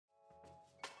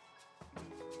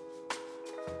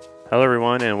Hello,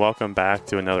 everyone, and welcome back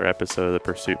to another episode of the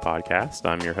Pursuit Podcast.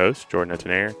 I'm your host, Jordan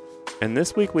Otenayer, and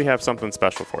this week we have something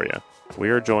special for you. We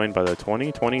are joined by the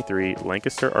 2023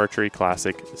 Lancaster Archery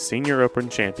Classic Senior Open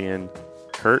Champion,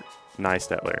 Kurt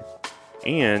Naistetler,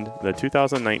 and the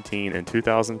 2019 and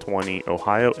 2020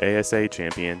 Ohio ASA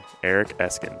Champion, Eric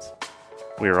Eskins.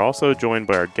 We are also joined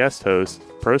by our guest host,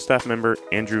 pro staff member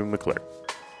Andrew McClure.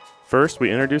 First, we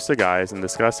introduce the guys and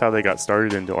discuss how they got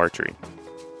started into archery.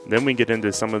 Then we get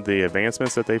into some of the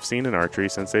advancements that they've seen in archery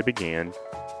since they began,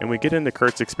 and we get into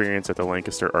Kurt's experience at the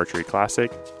Lancaster Archery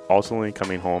Classic, ultimately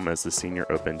coming home as the Senior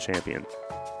Open Champion.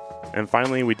 And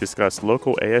finally, we discuss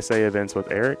local ASA events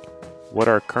with Eric, what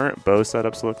our current bow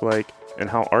setups look like, and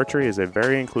how archery is a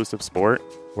very inclusive sport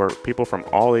where people from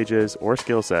all ages or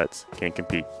skill sets can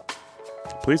compete.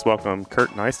 Please welcome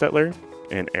Kurt Naistetler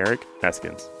and Eric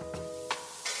Eskins.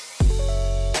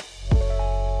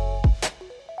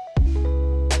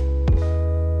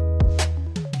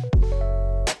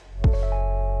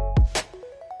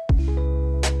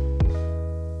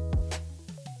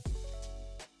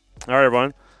 All right,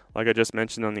 everyone. Like I just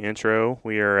mentioned on the intro,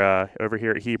 we are over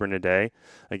here at Hebron today.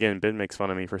 Again, Ben makes fun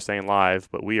of me for saying live,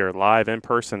 but we are live in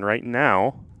person right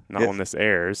now, not when this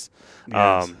airs,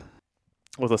 Yes.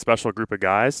 with a special group of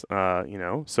guys.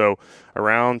 So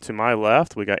around to my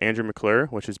left, we got Andrew McClure,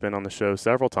 which has been on the show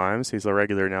several times. He's a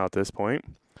regular now at this point.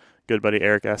 Good buddy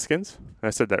Eric Eskins.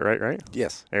 I said that right?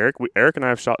 Yes. Eric and I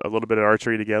have shot a little bit of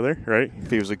archery together, right?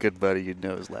 If he was a good buddy, you'd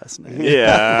know his last name.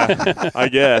 Yeah, I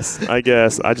guess. I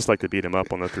just like to beat him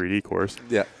up on the 3D course.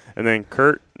 Yeah. And then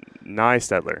Kurt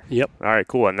Naistetler. Yep. All right,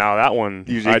 cool. And now that one,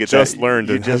 Usually I get just that- learned.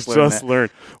 you It. just I learned just that.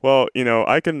 learned. Well,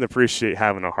 I can appreciate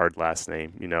having a hard last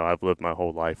name. I've lived my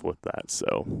whole life with that.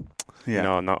 So,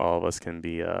 Yeah. not all of us can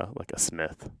be like a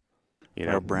Smith.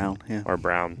 Or Brown. Yeah. Or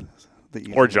Brown.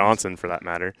 The Or easy Johnson, for that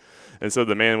matter. And so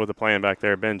the man with the plan back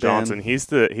there, Ben Johnson, he's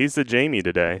the Jamie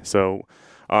today. So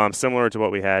similar to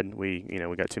what we had, we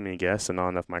got too many guests and not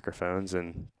enough microphones.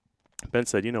 And Ben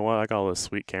said, you know what, I got all this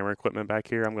sweet camera equipment back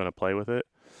here. I'm going to play with it.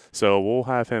 So we'll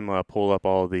have him pull up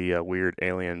all the weird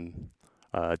alien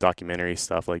documentary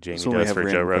stuff like Jamie So we does have for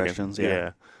Joe random Rogan. questions,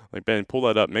 yeah. Like, Ben, pull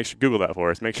that up. Google that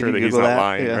for us. Make Can sure you that he's Google not that?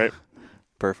 lying, Yeah. right?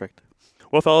 Perfect.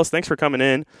 Well, fellas, thanks for coming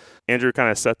in. Andrew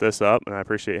kind of set this up, and I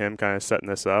appreciate him kind of setting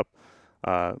this up.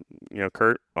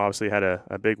 Kurt obviously had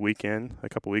a big weekend a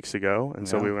couple weeks ago, and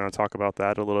so Yeah. we want to talk about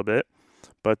that a little bit.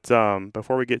 But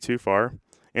before we get too far,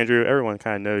 Andrew, everyone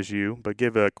kind of knows you, but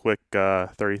give a quick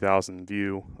 30,000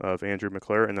 view of Andrew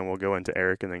McClure, and then we'll go into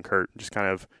Eric and then Kurt, just kind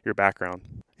of your background.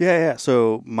 Yeah.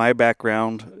 So my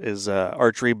background is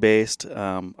archery-based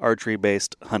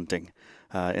hunting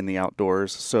in the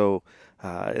outdoors. So,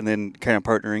 and then kind of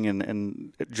partnering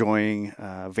and enjoying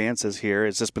advances here.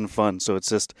 It's just been fun. So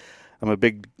I'm a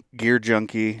big gear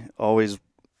junkie, always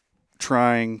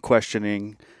trying,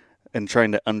 questioning, and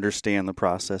trying to understand the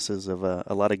processes of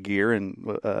a lot of gear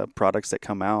and products that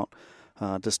come out,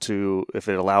 if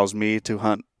it allows me to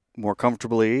hunt more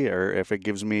comfortably, or if it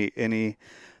gives me any,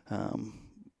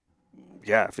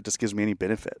 if it just gives me any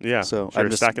benefit. Yeah, so sure. I'm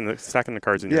just stacking the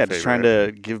cards in your favor. just trying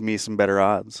to give me some better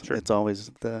odds. Sure. It's always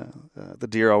the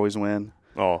deer always win.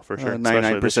 Oh, for sure.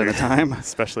 99% of the time.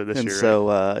 Especially this And year.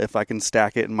 so if I can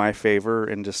stack it in my favor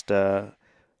and just, I'm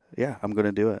going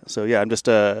to do it. So, I'm just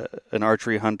an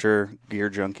archery hunter, gear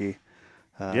junkie.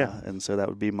 And so that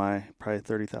would be my probably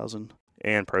 30,000.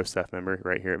 And pro staff member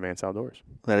right here at Vance Outdoors.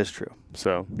 That is true.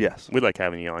 So, yes, we like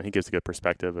having you on. He gives a good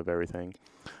perspective of everything.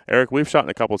 Eric, we've shot in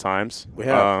a couple times. We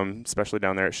have. Especially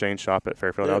down there at Shane's shop at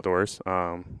Fairfield Yep. Outdoors,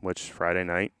 which Friday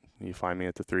night you find me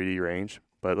at the 3D range.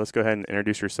 But let's go ahead and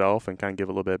introduce yourself and kind of give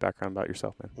a little bit of background about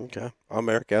yourself, man. Okay. I'm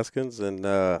Eric Eskins, and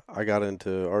I got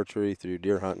into archery through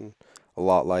deer hunting, a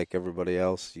lot like everybody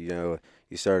else. You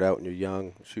start out when you're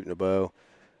young, shooting a bow.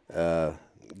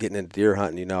 Getting into deer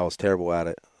hunting, I was terrible at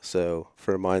it. So a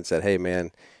friend of mine said, hey,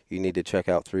 man, you need to check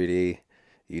out 3D.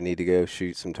 You need to go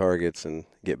shoot some targets and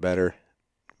get better,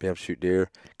 be able to shoot deer,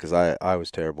 because I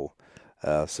was terrible.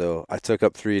 So I took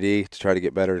up 3D to try to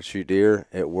get better to shoot deer.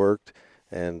 It worked.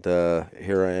 And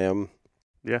here I am.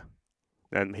 Yeah.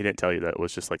 And he didn't tell you that it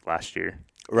was just like last year.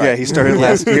 Right. Yeah, he started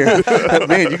last year.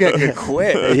 Man, you got good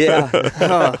quick. Yeah.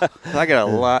 I got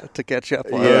a lot to catch up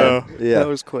on. Yeah. That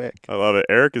was quick. I love it.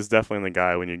 Eric is definitely the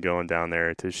guy when you're going down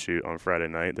there to shoot on Friday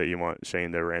night that you want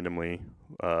Shane to randomly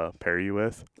pair you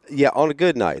with. Yeah, on a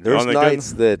good night. There's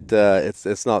nights that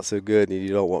it's not so good and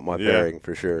you don't want my pairing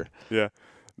for sure. Yeah.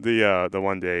 The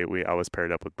one day I was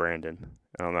paired up with Brandon.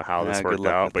 I don't know how this worked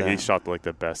out, but he shot like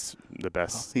the best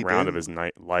round of his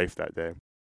life that day.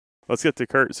 Let's get to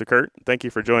Kurt. So Kurt, thank you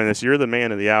for joining us. You're the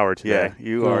man of the hour today. Yeah,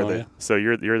 you are So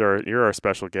you're our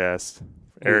special guest.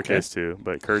 Eric is too,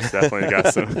 but Kurt's definitely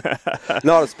got some.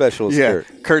 Not as special as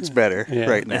Kurt. Kurt's better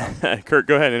right now. Kurt,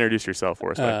 go ahead and introduce yourself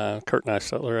for us. Kurt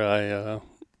Naistetler. I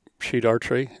shoot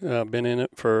archery. Been in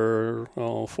it for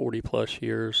 40 plus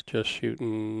years, just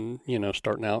shooting,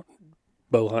 starting out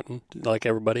bow hunting like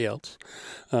everybody else.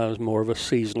 It was more of a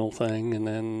seasonal thing, and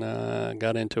then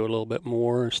got into it a little bit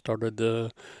more. Started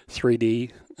the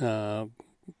 3D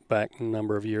back a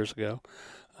number of years ago,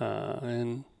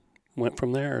 and went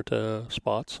from there to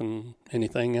spots and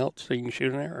anything else so you can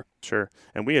shoot an arrow. Sure.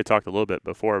 And we had talked a little bit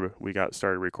before we got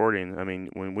started recording. I mean,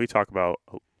 when we talk about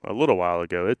a little while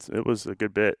ago, it was a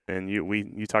good bit, and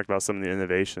you talked about some of the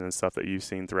innovation and stuff that you've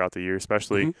seen throughout the year,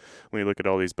 especially when you look at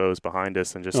all these bows behind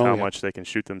us and just how much they can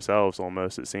shoot themselves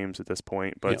almost, it seems, at this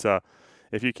point. But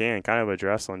if you can, kind of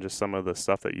address on just some of the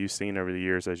stuff that you've seen over the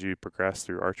years as you progress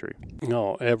through archery.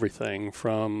 No, everything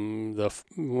from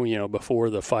before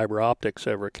the fiber optics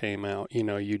ever came out,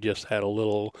 you just had a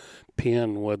little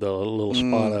pin with a little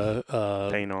spot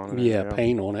of paint on it.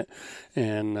 Paint on it.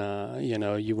 And,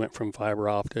 you went from fiber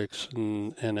optics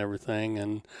and everything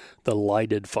and the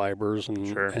lighted fibers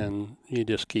and you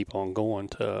just keep on going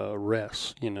to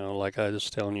rests. Like I was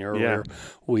telling you earlier,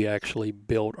 we actually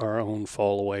built our own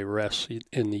fall-away rests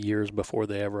in the years before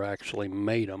they ever actually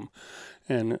made them.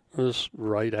 And it was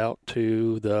right out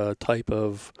to the type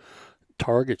of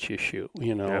targets you shoot,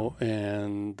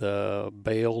 and the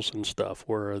bales and stuff,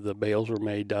 where the bales were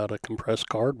made out of compressed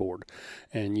cardboard,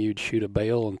 and you'd shoot a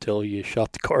bale until you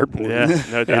shot the cardboard,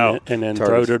 no doubt, and then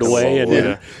throw it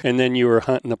away, and then you were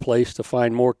hunting a place to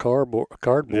find more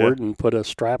cardboard and put a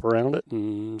strap around it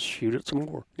and shoot it some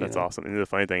more. That's awesome. And the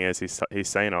funny thing is, he's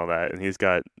saying all that, and he's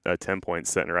got a 10-point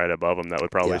sitting right above him that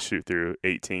would probably shoot through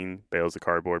 18 bales of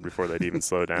cardboard before they'd even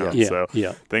slow down. So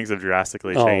things have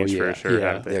drastically changed for sure.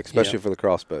 Especially for the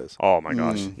crossbows. Oh my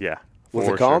gosh, With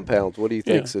the compounds, what do you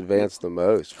think's advanced the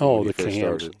most? The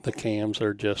cams. The cams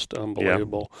are just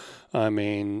unbelievable. I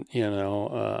mean,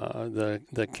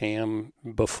 the cam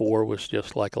before was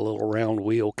just like a little round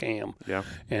wheel cam.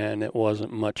 And it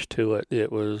wasn't much to it.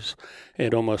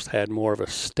 It almost had more of a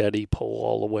steady pull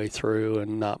all the way through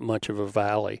and not much of a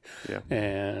valley.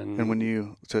 And when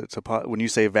you when you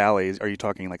say valleys, are you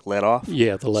talking like let off?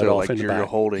 Yeah, the let off like in the back. You're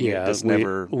holding it, just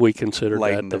never. We considered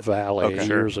that the valley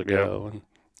years Yeah. ago.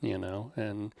 And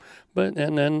then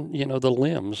the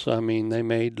limbs. I mean, they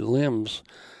made limbs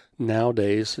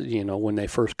nowadays. When they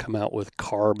first come out with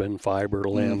carbon fiber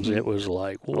limbs, it was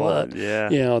like what?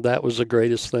 That was the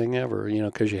greatest thing ever.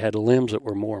 Because you had limbs that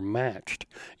were more matched.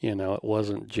 It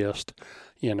wasn't just.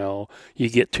 You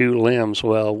get two limbs.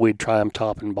 Well, we'd try them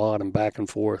top and bottom, back and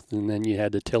forth, and then you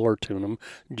had to tiller tune them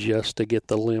just to get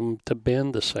the limb to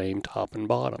bend the same top and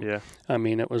bottom. I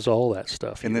mean, it was all that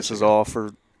stuff. And this is all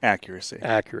for accuracy.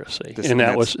 And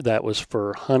that was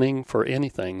for hunting, for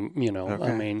anything.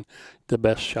 I mean, the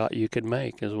best shot you could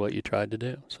make is what you tried to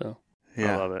do. So.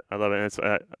 I love it. And it's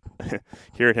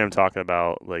hearing him talking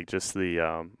about like just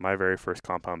the my very first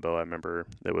compound bow. I remember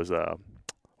it was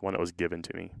one that was given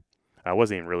to me. I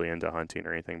wasn't even really into hunting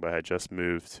or anything, but I had just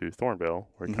moved to Thornville,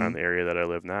 where kind of the area that I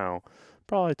live now.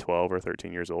 Probably 12 or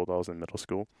 13 years old. I was in middle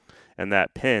school, and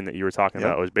that pin that you were talking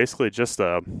about was basically just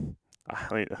I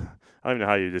don't even know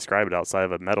how you describe it outside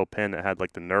of a metal pin that had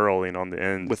like the knurling on the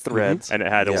end with threads, and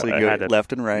it had so you had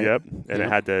left and right. And it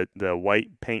had the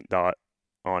white paint dot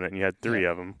on it, and you had three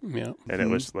of them. And it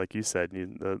was like you said,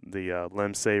 the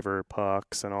limb saver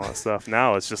pucks and all that stuff.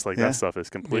 Now it's just like that stuff is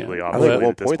completely off. I think at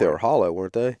one point they were hollow,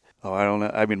 weren't they? Oh, I don't know.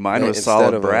 I mean, mine was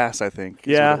solid brass. I think.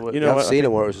 I've seen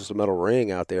them where it was just a metal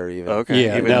ring out there.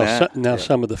 Even now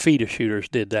some of the feeder shooters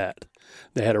did that.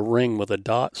 They had a ring with a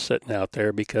dot sitting out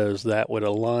there because that would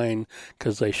align,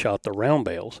 because they shot the round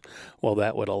bales. Well,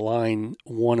 that would align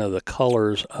one of the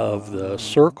colors of the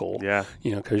circle.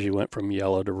 Because you went from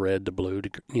yellow to red to blue to,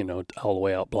 all the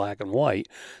way out black and white.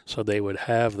 So they would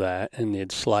have that, and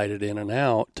they'd slide it in and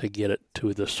out to get it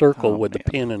to the circle with the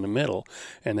pin in the middle,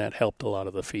 and that helped a lot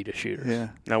of the feeder shooters.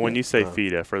 Now, when you say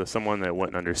FIDA, for someone that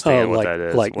wouldn't understand what that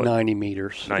is, like 90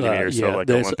 meters. 90 meters, so like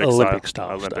Olympic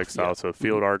style. So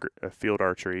field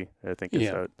archery, I think is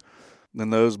that.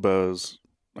 Then those bows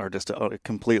are just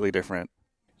completely different.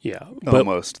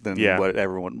 Almost than what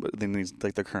everyone than these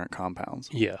like the current compounds.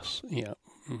 Yes,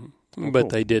 but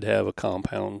they did have a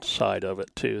compound side of it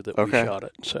too that we shot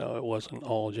it, so it wasn't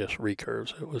all just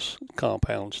recurves; it was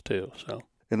compounds too. So.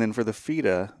 And then for the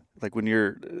FIDA, like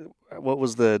what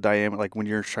was the diameter? Like when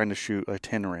you're trying to shoot a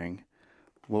 10 ring,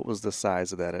 what was the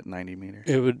size of that at 90 meters?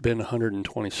 It would have been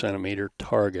 120 centimeter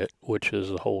target, which is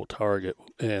the whole target,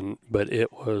 but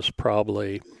it was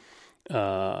probably.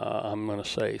 I'm going to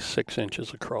say 6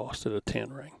 inches across at a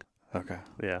 10 ring. Okay.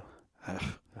 Yeah.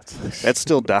 That's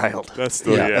still dialed. That's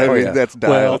still That's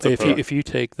dialed. Well, if you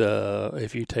take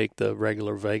the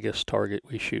regular Vegas target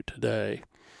we shoot today,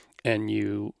 and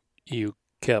you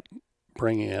kept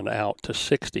bringing it out to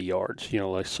 60 yards,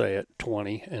 let's say at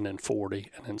 20 and then 40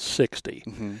 and then 60,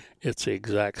 it's the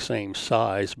exact same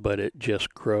size, but it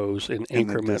just grows in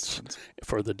increments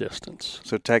for the distance.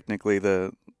 So technically,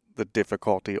 the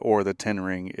difficulty or the 10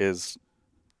 ring is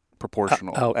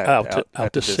proportional out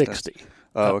to 60.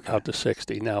 Oh, okay. Out to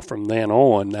 60. Now, from then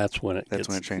on, that's when it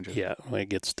changes. Yeah, when it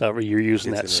gets tougher. You're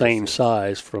using that same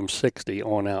size from 60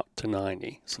 on out to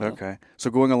 90. So. Okay. So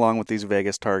going along with these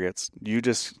Vegas targets, you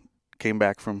just came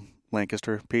back from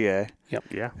Lancaster, PA. Yep.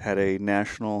 Yeah. Had a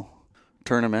national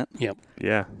tournament. Yep.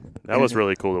 Yeah. That was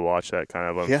really cool to watch that kind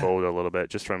of unfold a little bit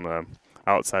just from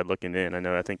outside looking in.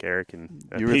 I think Eric and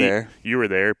you Pete, were there. You were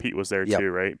there. Pete was there too,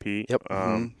 right? Pete. Yep.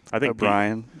 I think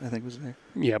Brian. I think was there.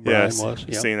 Yeah, Brian was.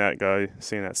 Yep.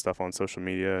 Seeing that stuff on social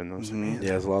media, and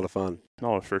it was a lot of fun.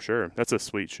 Oh, for sure. That's a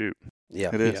sweet shoot. Yeah,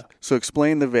 it is. Yeah. So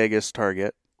explain the Vegas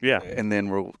target. Yeah, and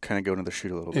then we'll kind of go into the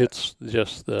shoot a little bit. It's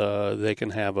just they can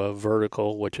have a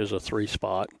vertical, which is a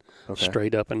 3-spot,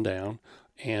 straight up and down,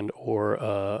 and or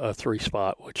a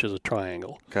 3-spot, which is a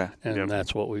triangle. Okay. And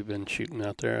that's what we've been shooting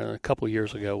out there. A couple of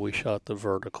years ago, we shot the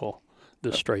vertical,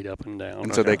 the straight up and down.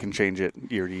 And so they can change it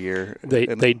year to year?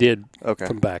 They did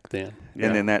from back then. Yeah.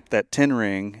 And then that 10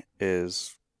 ring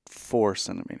is 4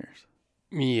 centimeters.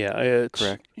 Yeah, it's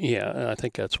correct. Yeah, I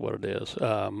think that's what it is.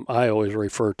 I always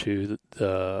refer to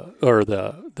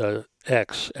the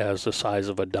X as the size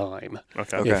of a dime.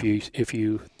 Okay. If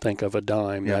you think of a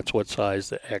dime, that's what size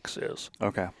the X is.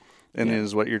 Okay. And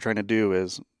is what you're trying to do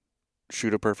is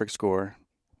shoot a perfect score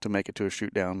to make it to a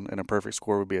shoot down, and a perfect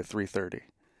score would be a 330.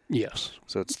 Yes.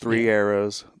 So it's 3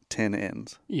 arrows, 10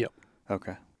 ends. Yep.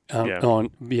 Okay.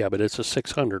 But it's a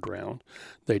 600 round.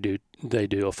 They do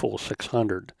a full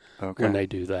 600 when they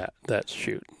do that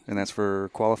shoot. And that's for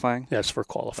qualifying? That's for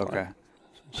qualifying. Okay.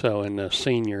 So in the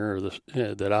senior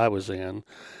that I was in,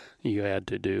 you had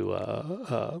to do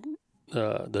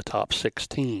the top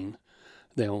 16.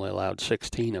 They only allowed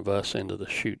 16 of us into the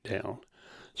shoot down.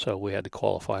 So we had to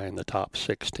qualify in the top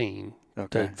 16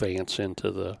 to advance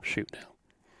into the shoot down.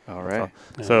 All right.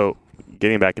 So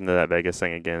getting back into that Vegas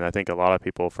thing again, I think a lot of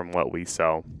people from what we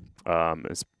sell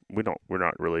is we're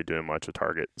not really doing much of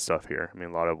target stuff here. I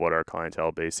mean, a lot of what our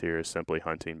clientele base here is simply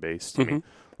hunting based. I mean,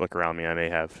 look around me, I may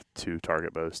have 2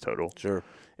 target bows total. Sure.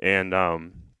 And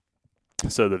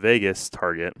so the Vegas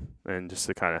target, and just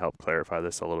to kind of help clarify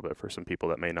this a little bit for some people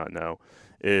that may not know,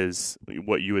 is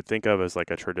what you would think of as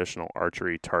like a traditional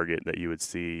archery target that you would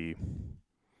see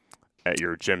at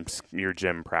your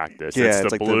gym practice. Yeah, it's the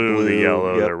like blue, the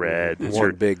yellow, the red. It's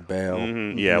one big bail.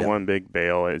 One big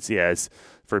bail. It's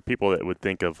for people that would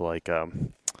think of like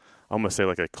I'm gonna say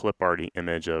like a clip arty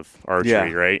image of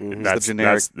archery, right? Mm-hmm. That's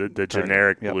the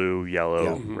generic blue,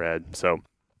 yellow, Mm-hmm. red. So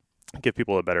give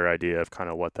people a better idea of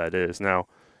kind of what that is. Now,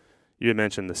 you had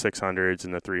mentioned the 600s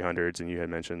and the 300s, and you had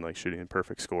mentioned like shooting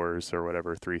perfect scores or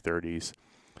whatever, 330s.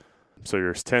 So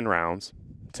there's 10 rounds.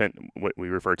 10, what we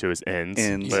refer to as ends.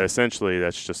 But essentially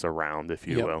that's just a round, if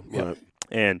you will. Yep.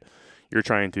 And you're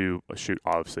trying to shoot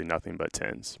obviously nothing but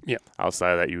 10s. Yep.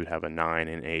 Outside of that, you would have a 9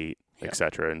 and 8,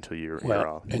 etc. until you're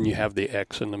off. And you have the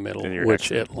X in the middle,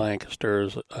 which at Lancaster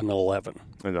is an 11.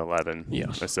 An 11.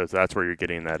 Yes. So that's where you're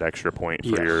getting that extra point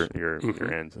for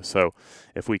your ends. So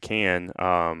if we can,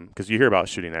 because you hear about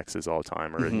shooting X's all the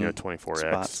time, or 24X.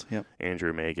 Spots. Yep.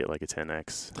 Andrew may get like a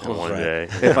 10X in one day.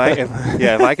 If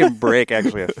I can break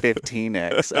actually a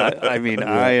 15X,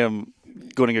 I am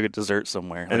going to get dessert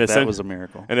somewhere. And that was a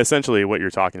miracle. And essentially, what you're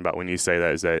talking about when you say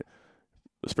that is that,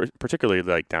 particularly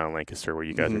like down in Lancaster, where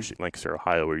you guys are shooting, Lancaster,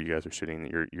 Ohio, where you guys are shooting,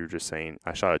 you're just saying,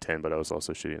 I shot a 10, but I was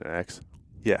also shooting an X.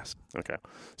 Yes. Okay.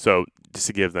 So just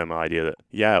to give them an idea that,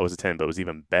 it was a 10, but it was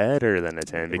even better than a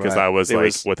 10 because I was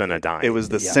within a dime. It was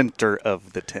the center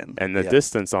of the 10. And the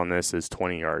distance on this is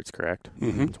 20 yards, correct?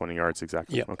 20 yards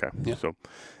exactly. Yep. Okay. Yep. So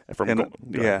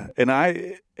and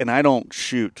I don't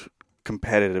shoot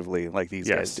competitively like these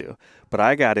guys do, but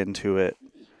I got into it.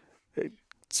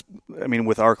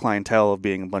 With our clientele of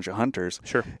being a bunch of hunters,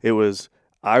 sure, it was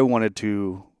I wanted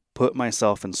to put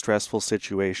myself in stressful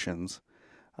situations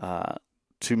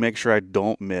to make sure I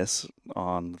don't miss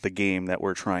on the game that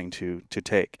we're trying to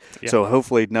take. Yeah. So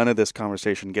hopefully none of this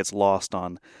conversation gets lost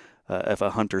on if a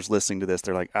hunter's listening to this,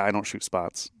 they're like, I don't shoot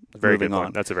spots. Very good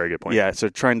point. That's a very good point. Yeah, so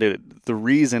the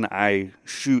reason I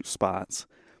shoot spots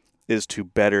is to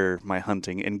better my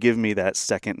hunting and give me that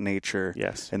second nature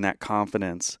and that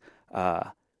confidence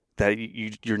that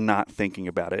you're not thinking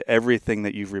about it. Everything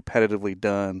that you've repetitively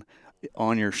done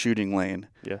on your shooting lane.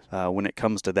 Yes. When it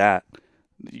comes to that,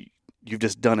 you've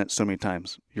just done it so many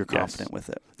times. You're confident with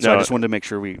it. So No, I just wanted to make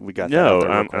sure we got that out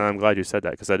there. No, I'm glad you said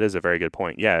that because that is a very good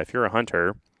point. Yeah, if you're a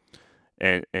hunter,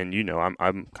 and I'm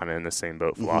kind of in the same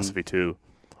boat philosophy too.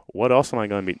 What else am I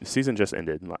going to be? The season just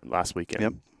ended last weekend.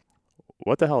 Yep.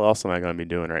 What the hell else am I going to be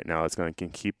doing right now that's going to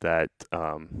keep that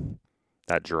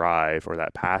that drive or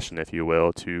that passion, if you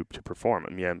will, to perform?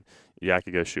 I mean, I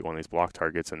could go shoot one of these block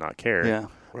targets and not care. Yeah.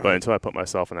 Right. But until I put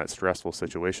myself in that stressful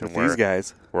situation With these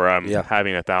guys. where I'm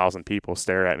having 1,000 people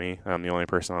stare at me, I'm the only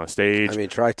person on the stage. I mean,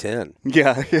 try 10.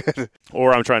 Yeah.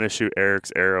 Or I'm trying to shoot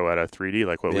Eric's arrow at a 3D,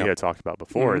 like what we had talked about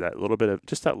before. That little bit of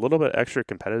extra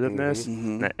competitiveness,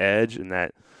 and that edge, and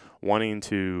that wanting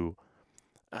to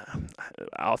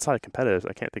outside of competitive.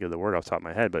 I can't think of the word off the top of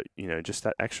my head, but just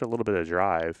that extra little bit of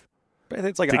drive. I think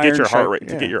it's like to get your heart rate,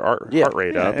 to get your heart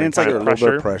rate up, and it's like a little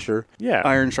bit of pressure. Yeah,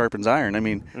 iron sharpens iron. I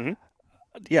mean,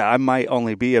 I might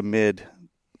only be a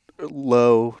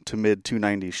low to mid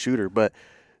 290 shooter, but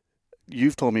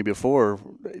you've told me before,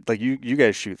 like you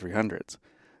guys shoot 300s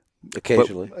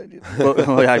occasionally.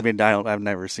 I mean, I've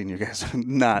never seen you guys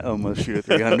not almost shoot a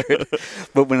 300.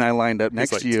 But when I lined up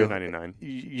next to you, 299.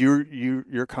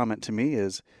 Your comment to me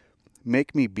is,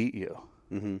 make me beat you.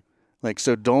 Mm-hmm. Like,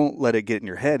 so don't let it get in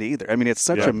your head either. I mean, it's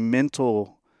such a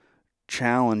mental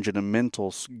challenge and a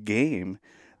mental game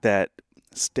that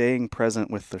staying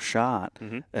present with the shot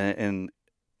and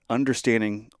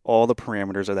understanding all the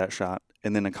parameters of that shot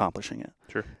and then accomplishing it.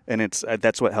 Sure. And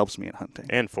that's what helps me in hunting.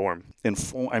 And form.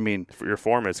 I mean, your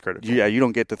form is critical. Yeah, you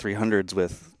don't get to 300s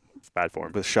with bad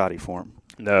form, with shoddy form.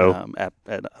 No, at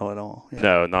all. Yeah.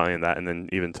 No, not even that. And then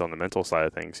even on the mental side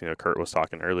of things, Kurt was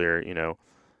talking earlier.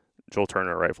 Joel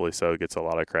Turner, rightfully so, gets a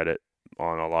lot of credit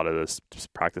on a lot of the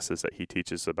practices that he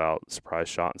teaches about surprise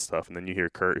shot and stuff. And then you hear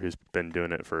Kurt, who's been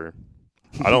doing it for,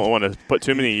 I don't want to put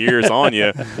too many years on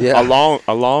you, a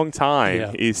long time.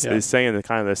 Yeah. He's saying the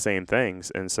kind of the same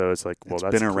things. And so it's like, well, it's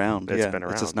that's been around. It's been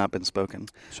around. It's just not been spoken.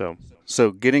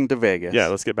 So getting to Vegas. Yeah,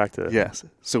 let's get back to Yes.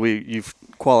 So you've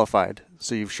qualified.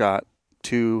 So you've shot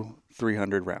 2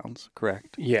 300 rounds,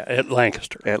 correct? Yeah, at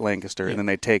Lancaster. And then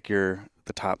they take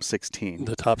the top 16.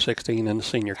 The top 16 in the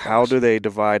senior class. How do they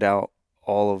divide out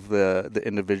all of the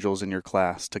individuals in your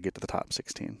class to get to the top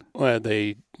 16? Well,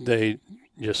 they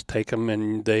just take them,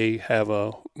 and they have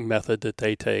a method that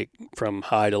they take from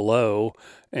high to low,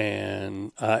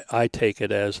 and I take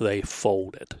it as they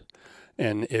fold it.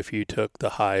 And if you took the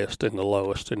highest and the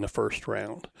lowest in the first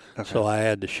round. Okay. So I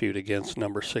had to shoot against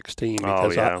number 16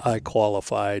 because I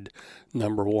qualified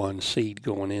number 1 seed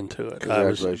going into it.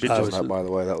 Congratulations on that, by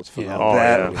the way. That was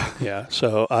phenomenal. Yeah.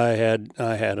 So I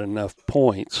had enough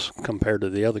points compared to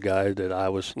the other guy that I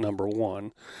was number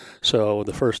 1. So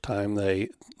the first time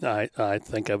I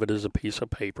think of it as a piece of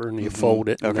paper, and you fold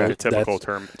it. Okay. The typical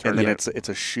term. And then it's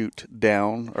a shoot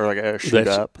down or like a shoot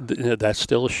up. That's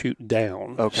still a shoot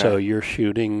down. Okay. So you're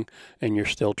shooting and you're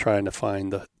still trying to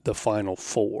find the final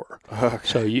 4. Okay.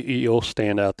 So you'll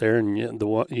stand out there and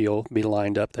you'll be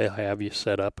lined up. They'll have you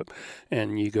set up,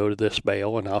 and you go to this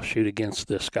bale, and I'll shoot against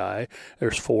this guy.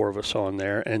 There's 4 of us on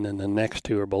there, and then the next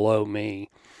 2 are below me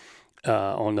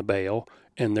on the bale.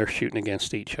 And they're shooting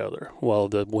against each other. Well,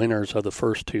 the winners of the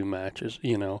first 2 matches,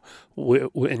 and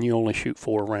you only shoot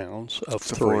 4 rounds of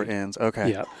 3. 4 ends,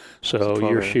 okay. Yeah, so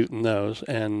you're shooting those,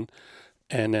 and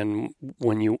then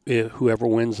whoever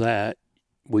wins that,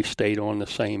 we stayed on the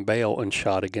same bale and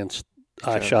shot against.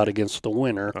 I shot against the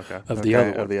winner of the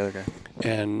other guy.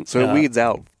 And so it weeds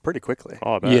out pretty quickly.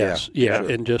 Oh, yes, sure.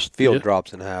 And just field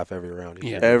drops in half every round.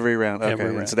 Every round. Okay,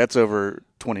 every round. So that's over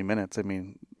 20 minutes. I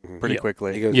mean. Pretty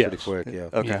quickly. He goes pretty quick, yeah.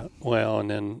 Okay. Yeah. Well, and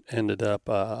then ended up,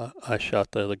 I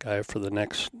shot the other guy for the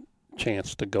next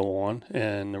chance to go on,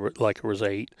 and it was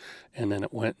 8, and then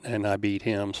it went, and I beat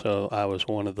him, so I was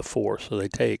one of the 4. So they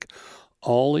take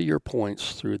all of your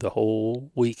points through the whole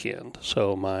weekend.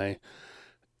 So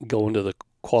going to the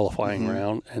qualifying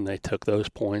round, and they took those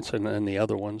points and the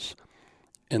other ones,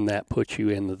 and that puts you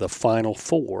into the final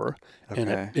 4, and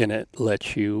it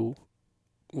lets you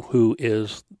who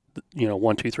is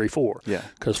 1, 2, 3, 4. Yeah.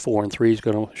 Because 4 and 3 is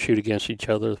going to shoot against each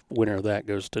other. The winner of that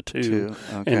goes to 2,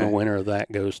 and the winner of that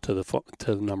goes to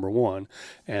the number 1.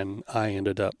 And I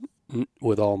ended up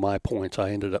with all my points. I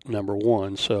ended up number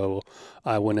 1, so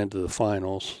I went into the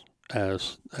finals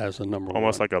as a number 1.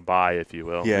 Almost like a bye, if you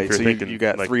will. Yeah. If you're so thinking you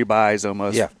got 3 buys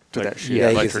almost to that shoot.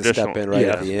 Yeah, like traditional. Step in right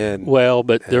at the end. Well,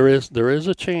 but there is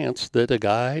a chance that a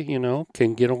guy,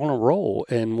 can get on a roll,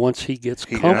 and once he gets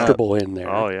comfortable in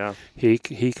there, he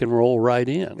can roll right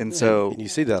in. And so you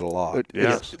see that a lot.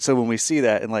 So when we see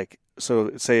that, and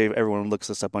so say everyone looks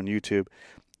this up on YouTube,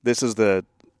 this is the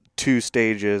 2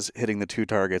 stages hitting the 2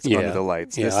 targets under the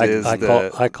lights. Yeah, This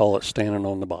I call it standing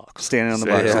on the box. Standing on the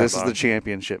box. So this is the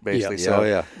championship, basically.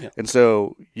 Yeah. And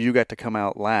so you got to come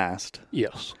out last.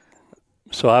 Yes.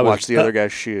 So I watch the other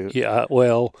guys shoot. Yeah.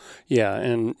 Well, yeah,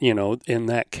 and in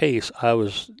that case, I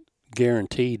was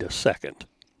guaranteed a second.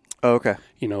 Oh, okay.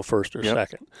 First or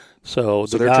second. So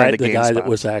the guy that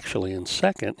was actually in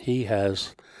second,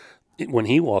 when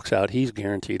he walks out, he's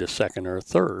guaranteed a second or a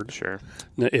third. Sure.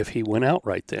 If he went out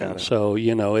right then. So,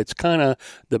 it's kind of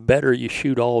the better you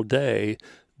shoot all day,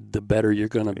 the better you're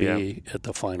going to be at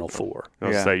the final 4.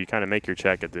 So you kind of make your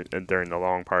check during the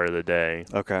long part of the day.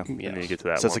 Okay. And then you get to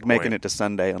that. So it's like making it to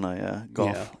Sunday on a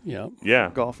golf.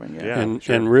 Golfing. Yeah.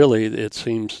 And really, it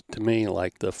seems to me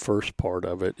like the first part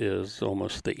of it is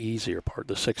almost the easier part,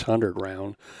 the 600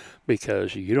 round,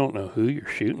 because you don't know who you're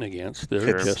shooting against.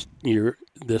 They're you're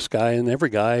this guy and every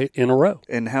guy in a row.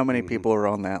 And how many people are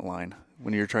on that line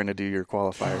when you're trying to do your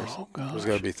qualifiers? Oh, gosh. There's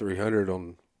got to be 300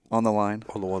 on the line?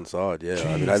 On the one side, yeah. Jeez,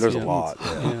 I mean, there's a lot.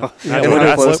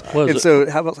 And so,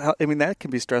 how, I mean, that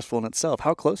can be stressful in itself.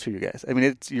 How close are you guys? I mean,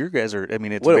 it's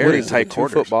very tight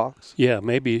quarters. 2 foot box? Yeah,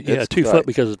 maybe. It's 2 foot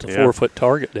because it's a 4 foot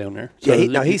target down there. So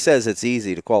he says it's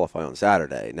easy to qualify on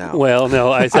Saturday. Now, well,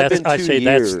 no, I say that's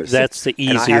the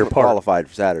easier and I haven't part. Qualified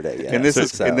for Saturday yet. And this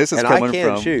is coming from. I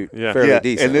can shoot fairly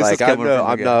decent. And this is coming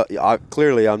from.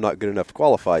 Clearly, I'm not good enough to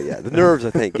qualify yet. The nerves,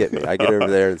 I think, get me. I get over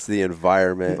there and it's the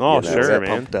environment. Oh, sure,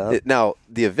 man. Now,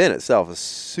 the event itself is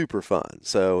super fun.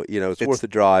 So, it's worth the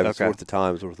drive, it's worth the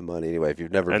time, it's worth the money. Anyway, if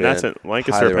you've never been. And that's at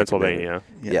Lancaster, Pennsylvania.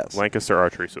 Yes. Lancaster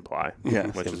Archery Supply,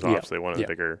 which is obviously one of the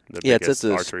biggest it's at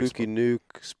the archery Spooky Nuke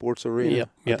Sports Arena.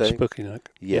 Yeah, Spooky Nuke.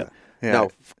 Yeah. Now,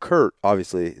 Kurt,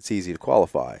 obviously, it's easy to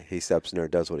qualify. He steps in there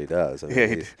and does what he does. I mean,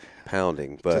 he's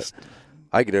pounding, but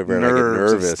I get over there and I get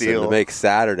nervous. And to make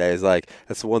Saturday is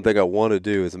that's the one thing I want to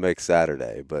do is make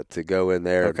Saturday. But to go in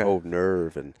there and hold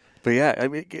nerve and. But yeah, I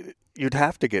mean, you'd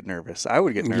have to get nervous. I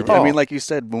would get nervous. I mean, like you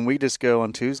said, when we just go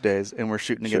on Tuesdays and we're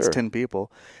shooting against 10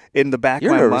 people, in the back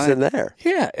of my mind. You're nervous in there.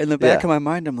 Yeah, in the back of my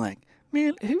mind, I'm like,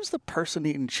 man, who's the person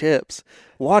eating chips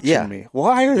watching me?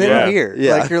 Why are they here?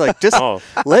 Yeah. Like, you're like, just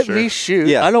let me shoot.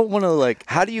 Yeah. I don't want to,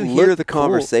 How do you hear the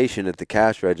conversation at the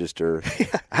cash register?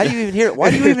 How do you even hear it?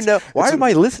 Why do you even know? Why am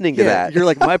I listening to that? You're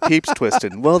like, my peep's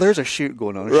twisting. Well, there's a shoot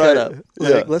going on. Shut up.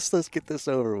 Let's get this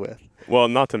over with. Well,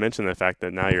 not to mention the fact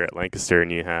that now you're at Lancaster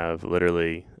and you have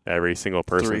literally every single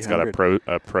person's got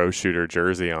a pro shooter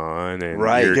jersey on. And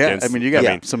I mean, you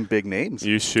got some big names.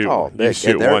 You shoot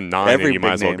 1-9 and you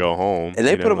might as well go home. And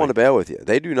they put them on the bail with you.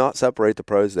 They do not separate the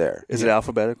pros there. Is it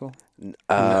alphabetical?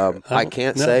 I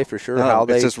can't say for sure how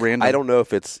they. It's just random. I don't know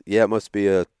if it's. It must be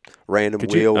a random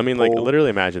wheel. I mean,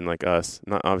 literally imagine us.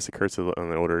 Not obviously Kurt's on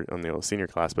the senior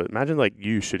class, but imagine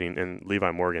you shooting and Levi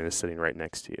Morgan is sitting right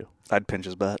next to you. I'd pinch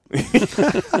his butt. You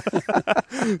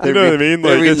know what I mean?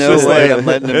 There's no way I'm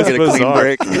letting him get a clean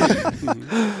break.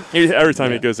 Every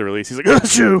time he goes to release, he's like, "Oh,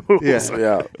 shoot!"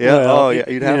 Yeah. Well,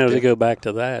 you'd have to go back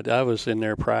to that. I was in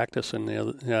there practicing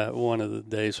one of the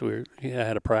days we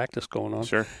had a practice going on.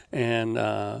 Sure. And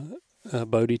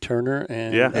Bodie Turner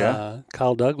and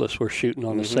Kyle Douglas were shooting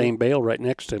on the same bail right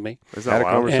next to me. Had a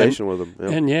conversation with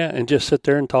them. And just sit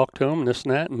there and talk to him and this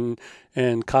and that.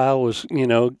 And Kyle was,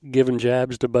 giving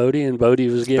jabs to Bodie, and Bodie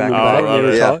was giving him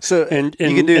back. So you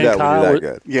can do that Kyle when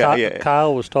you're that good.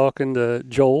 Kyle was talking to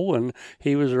Joel, and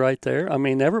he was right there. I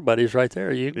mean, everybody's right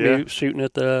there. You can be shooting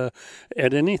at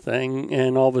anything,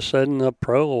 and all of a sudden a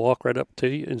pro will walk right up to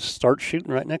you and start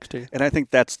shooting right next to you. And I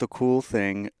think that's the cool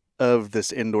thing of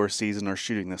this indoor season or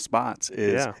shooting the spots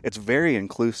is it's very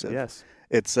inclusive. Yes.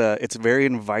 It's very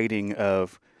inviting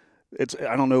of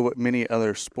I don't know what many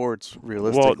other sports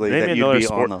realistically that you'd be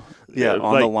on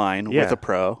the line with a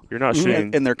pro. You're not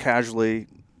shooting and they're casually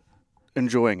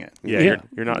enjoying it.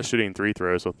 You're not shooting 3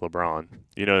 throws with LeBron.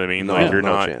 You know what I mean? No, you're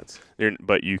no not chance.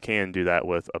 But you can do that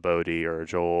with a Bodie or a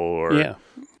Joel or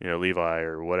Levi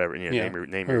or whatever.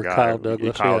 Name your guy. Kyle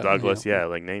Douglas.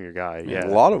 Name your guy. Yeah. A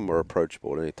lot of them are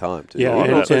approachable at any time too. Yeah,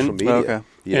 on social media. Okay.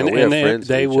 And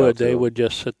they would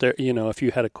just sit there. If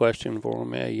you had a question for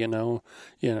them,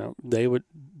 they would.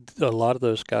 A lot of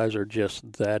those guys are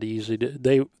just that easy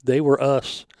to. They were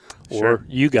us. Or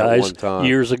you guys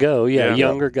years ago,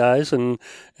 younger guys, and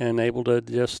able to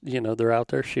just they're out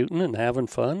there shooting and having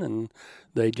fun, and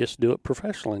they just do it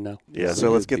professionally now. Yeah.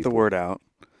 So let's get the word out.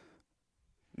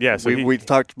 Yeah. So we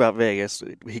talked about Vegas.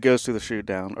 He goes through the shoot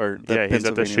down, or the he's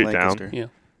at the shoot down. Yeah.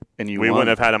 And we wouldn't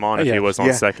have had him on if he was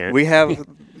on second. We have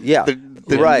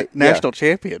the national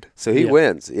champion. So he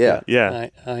wins. Yeah.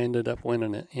 I ended up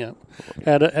winning it. Yeah.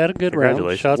 Had a good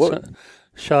round.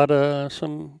 Shot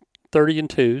some 30 and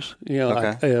 2s.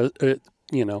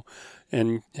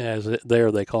 and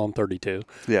there they call them 32.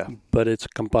 Yeah. But it's a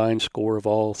combined score of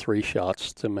all 3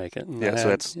 shots to make it. And So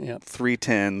that's 3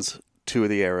 10s, 2 of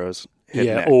the arrows.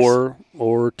 Yeah,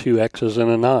 or 2 X's and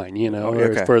a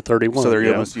 9, for a 31. So they're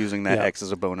almost using that X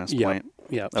as a bonus point.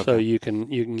 Yeah, okay. So you can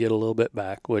get a little bit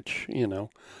back, which,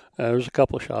 there's a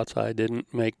couple of shots I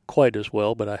didn't make quite as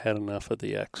well, but I had enough of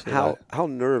the X. How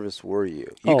nervous were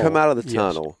you? You come out of the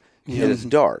tunnel. Yes. And it's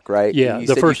dark, right? Yeah. You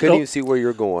said you couldn't even see where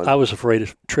you're going. I was afraid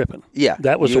of tripping. Yeah.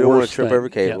 That was you the don't worst want to trip thing. over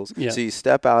cables. Yeah. So you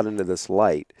step out into this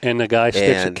light. And the guy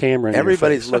sticks a camera in your face.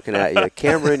 Everybody's looking at you,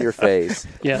 camera in your face.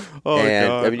 Yeah. Oh, and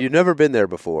God. I mean, you've never been there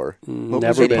before. What Never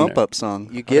was your been pump-up song?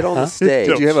 You get on the stage.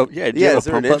 Do you have a, is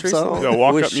there an pump-up entry song? No,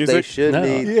 walk-up Wish music? They should No.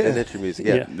 need an entry music.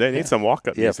 Yeah. They need some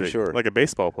walk-up music. Yeah, for sure. Like a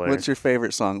baseball player. What's your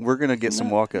favorite song? We're going to get some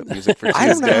walk-up music for Tuesday. I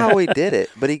don't know how he did it,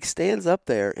 but he stands up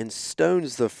there and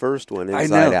stones the first one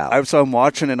inside out. So I'm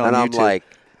watching it on and YouTube.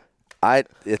 I'm like,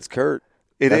 it's Kurt.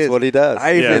 That's is. what he does.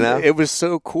 It was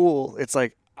so cool. It's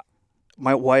like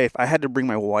my wife. I had to bring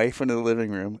my wife into the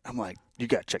living room. I'm like, you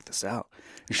got to check this out.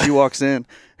 And she walks in.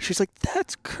 She's like,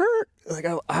 that's Kurt. Like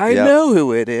I know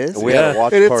who it is. We had a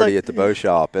watch And it's party like, at the bow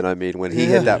shop, and I mean, when he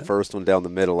hit that first one down the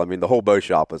middle, I mean, the whole bow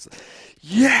shop was,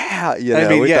 we thought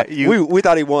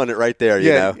he won it right there.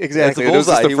 Exactly. It was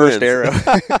just the first wins. arrow.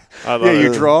 I love it.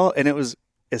 You draw, and it was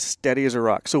as steady as a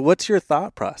rock. So what's your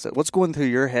thought process? What's going through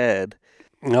your head?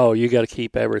 No, you got to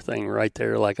keep everything right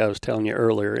there, like I was telling you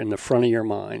earlier, in the front of your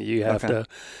mind. You have to,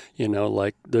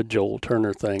 like the Joel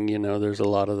Turner thing, there's a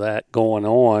lot of that going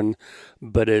on,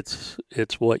 but it's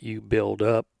what you build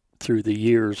up through the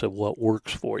years of what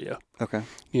works for you. Okay.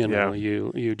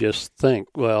 You just think,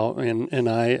 well, and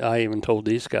I even told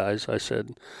these guys, I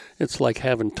said, it's like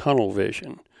having tunnel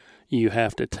vision. You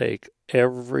have to take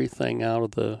everything out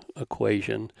of the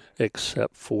equation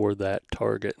except for that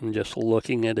target and just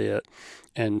looking at it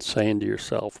and saying to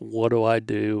yourself, what do I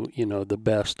do, the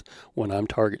best when I'm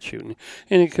target shooting?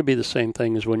 And it could be the same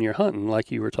thing as when you're hunting,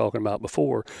 like you were talking about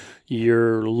before.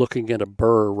 You're looking at a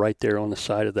burr right there on the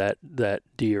side of that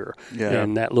deer. Yeah.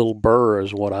 And that little burr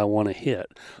is what I want to hit.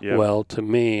 Yep. Well, to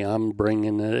me, I'm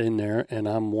bringing it in there and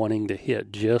I'm wanting to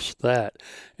hit just that.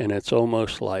 And it's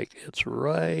almost like it's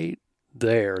right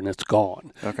there and it's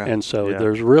gone. Okay. And so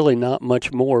there's really not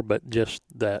much more but just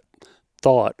that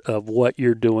thought of what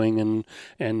you're doing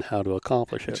and how to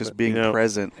accomplish it. Just being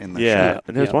present in the shot.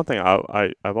 And there's one thing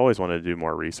I've always wanted to do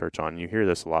more research on. You hear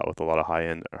this a lot with a lot of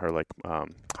high-end or like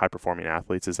high-performing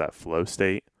athletes is that flow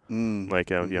state.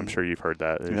 I'm sure you've heard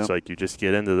that. It's like you just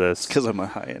get into this. Because I'm a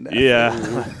high-end athlete.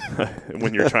 Yeah.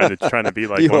 When you're trying to be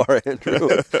like you one. are, Andrew.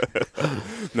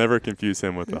 Never confuse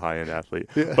him with the high-end athlete.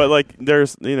 Yeah. But like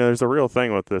there's a real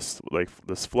thing with this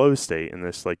this flow state and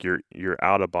this like your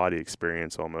out-of-body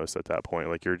experience almost at that point.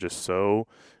 Like you're just so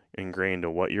ingrained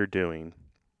in what you're doing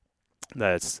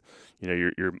that it's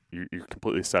you're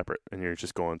completely separate and you're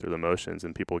just going through the motions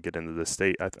and people get into this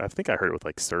state. I think I heard it with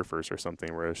like surfers or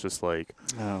something where it's just like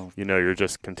you're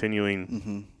just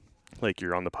continuing like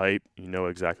you're on the pipe, you know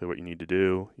exactly what you need to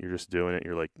do, you're just doing it,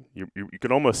 you're like you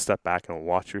can almost step back and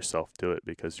watch yourself do it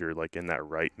because you're like in that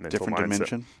right mental different mindset.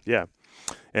 Dimension. Yeah.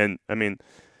 And I mean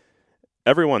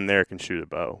everyone there can shoot a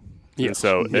bow. Yes.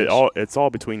 And so it's all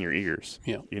between your ears.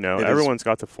 Yeah. Everyone's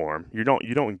got the form. You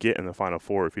don't get in the Final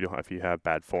Four if you have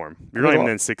bad form. You're not even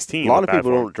in 16. A lot of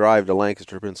people don't drive to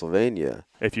Lancaster, Pennsylvania,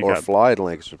 fly to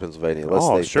Lancaster, Pennsylvania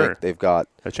unless think they've got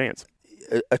a chance.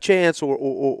 A chance,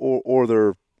 or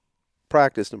they're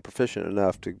practiced and proficient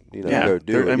enough to go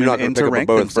do it. You're not going to pick up a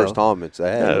bow in the first time. It's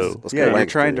ahead. No. You're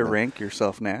trying to rank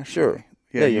yourself nationally.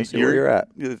 Sure. You see where you're at.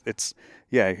 It's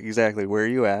exactly. Where are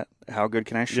you at? How good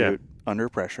can I shoot under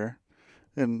pressure?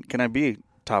 And can I be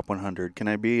top 100? Can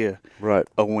I be a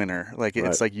winner? Like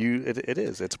it's like it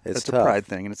is. It's a pride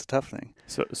thing and it's a tough thing.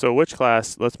 So which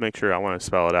class? Let's make sure. I want to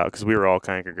spell it out because we were all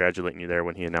kind of congratulating you there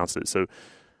when he announced it. So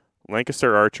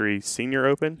Lancaster Archery Senior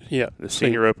Open. Yeah. The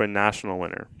Senior Open National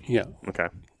winner. Yeah. Okay.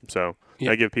 So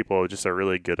I give people just a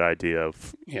really good idea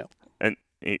of. Yeah. And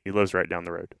he lives right down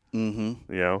the road.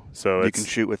 Mm-hmm. So you can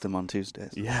shoot with him on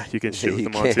Tuesdays. Yeah, you can shoot with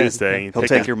him on Tuesday. He'll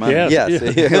take your money. Yes.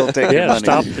 He'll take your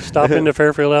money. Stop into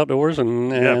Fairfield Outdoors and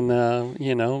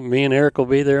me and Eric will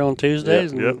be there on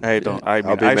Tuesdays. Yep. Hey,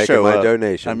 I'll be making my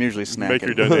donation. I'm usually snacking. Make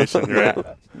your donation, right?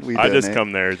 I just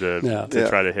come there to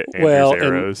try to hit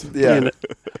Andrew's arrows. And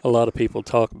a lot of people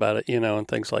talk about it, and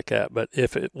things like that. But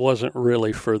if it wasn't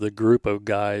really for the group of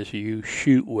guys you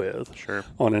shoot with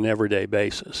on an everyday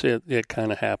basis, it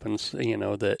kind of happens,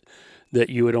 that that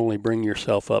you would only bring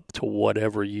yourself up to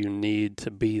whatever you need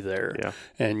to be there. Yeah.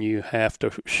 And you have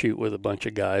to shoot with a bunch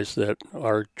of guys that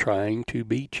are trying to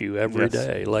beat you every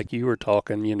day. Like you were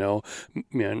talking,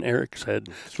 and Eric said,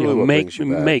 really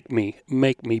make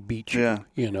me beat you.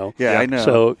 Yeah, I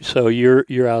know. So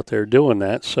you're out there doing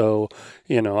that. So,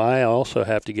 I also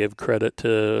have to give credit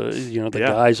to, the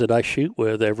guys that I shoot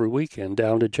with every weekend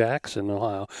down to Jackson,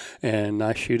 Ohio, and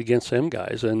I shoot against them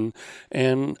guys. And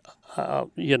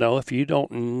if you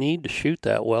don't need to shoot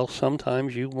that well,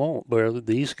 sometimes you won't. But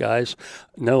these guys,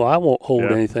 no, I won't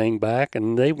hold anything back,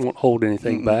 and they won't hold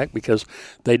anything back because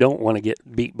they don't want to get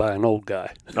beat by an old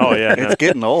guy. Oh, yeah. It's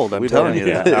getting old. I'm telling you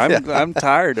that. I'm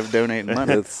tired of donating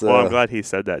money. Well, I'm glad he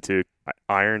said that, too.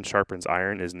 Iron sharpens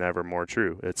iron is never more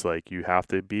true. It's like you have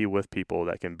to be with people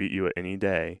that can beat you at any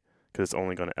day because it's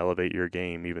only going to elevate your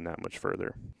game even that much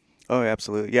further. Oh,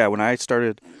 absolutely. Yeah, when I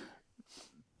started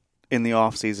in the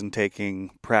off season taking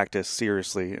practice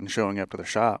seriously and showing up to the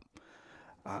shop,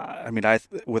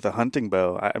 with a hunting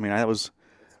bow,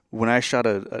 when I shot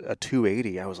a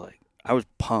 280, I was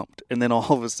pumped. And then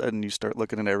all of a sudden you start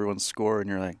looking at everyone's score and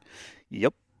you're like,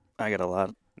 yep, I got a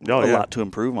lot to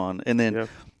improve on. And then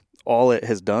all it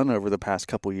has done over the past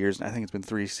couple of years, and I think it's been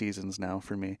 3 seasons now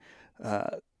for me.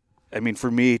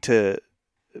 For me to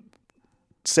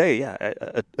say,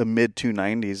 a mid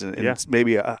 290s and it's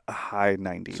maybe a high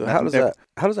 90s. So how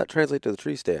does that translate to the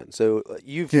tree stand? So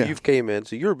you've came in,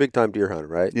 so you're a big time deer hunter,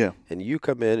 right? Yeah. And you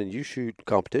come in and you shoot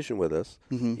competition with us.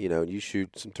 Mm-hmm. And you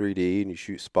shoot some 3D and you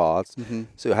shoot spots. Mm-hmm.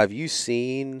 So have you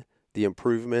seen the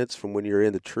improvements from when you're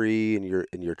in the tree and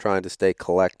you're trying to stay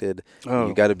collected? Oh.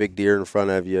 You got a big deer in front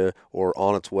of you or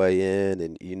on its way in,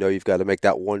 and you've got to make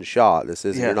that one shot. This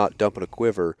isn't you're not dumping a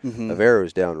quiver of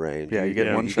arrows downrange. Yeah, you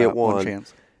get one you shot, get one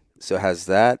chance. So has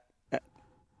that?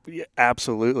 Yeah,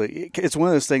 absolutely. It's one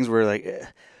of those things where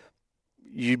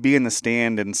you'd be in the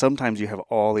stand and sometimes you have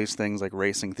all these things like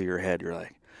racing through your head. You're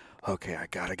like, okay, I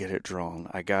got to get it drawn.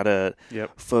 I got to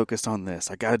focus on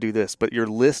this. I got to do this. But your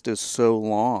list is so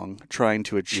long trying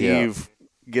to achieve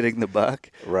getting the buck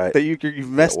that you've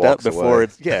messed up before.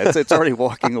 It's already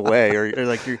walking away or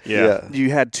like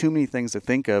you had too many things to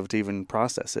think of to even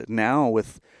process it. Now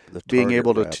with being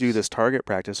able to do this target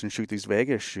practice and shoot these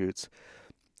Vegas shoots,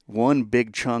 one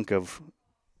big chunk of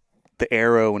the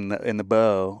arrow and the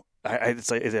bow, I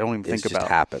don't even think about. It just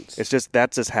happens. It's just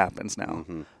that just happens now.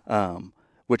 Mm-hmm.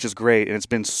 Which is great, and it's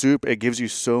been super. It gives you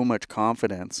so much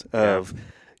confidence of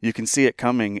you can see it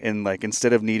coming, and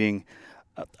instead of needing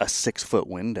a 6-foot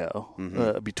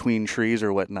window between trees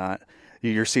or whatnot,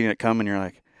 you're seeing it come, and you're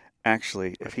like,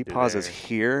 actually, if he pauses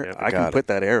here, I can put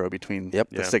that arrow between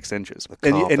the 6 inches,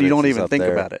 and you don't even think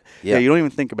about it. Yeah, you don't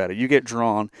even think about it. You get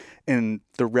drawn, and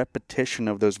the repetition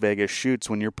of those Vegas shoots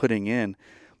when you're putting in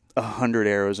 100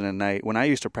 arrows in a night. When I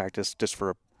used to practice just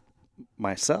for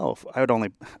myself, I would only,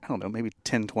 maybe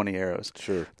 10, 20 arrows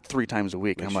 3 times a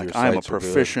week. And I'm like, I'm a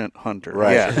proficient hunter.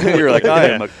 Right. Yeah. You're like, I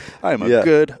am a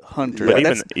good hunter.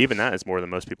 But even that is more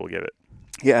than most people give it.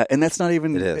 Yeah, and that's not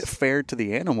even fair to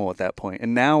the animal at that point.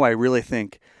 And now I really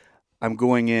think I'm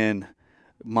going in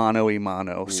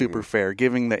mano-a-mano, super fair,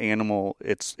 giving the animal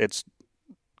its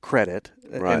credit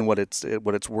and what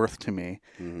it's worth to me,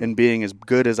 and being as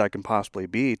good as I can possibly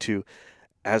be to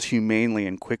as humanely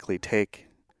and quickly take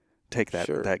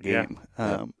that game.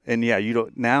 And you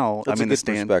don't now. That's I'm in the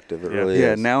stand. Perspective. It really is.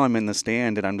 Yeah, now I'm in the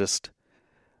stand, and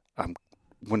I'm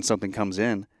when something comes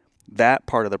in, that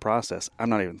part of the process I'm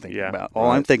not even thinking about.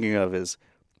 All I'm thinking of is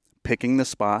picking the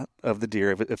spot of the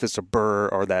deer. If it's a burr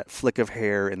or that flick of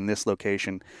hair in this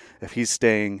location, if he's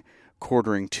staying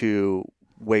quartering to,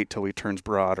 wait till he turns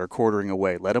broad, or quartering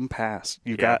away, let him pass.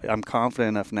 I'm confident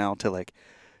enough now to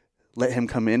let him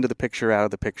come into the picture, out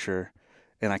of the picture.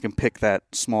 And I can pick that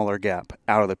smaller gap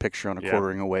out of the picture on a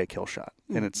quartering away kill shot,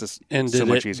 and it's just so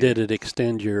much easier. Did it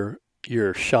extend your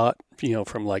shot,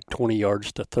 from 20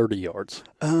 yards to 30 yards?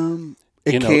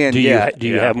 It can. Do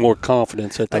you have more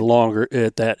confidence at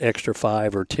that extra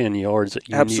 5 or 10 yards that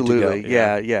you need to go? Absolutely.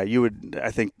 Yeah. You would.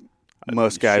 I think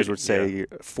most guys would say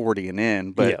 40 and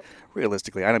in, but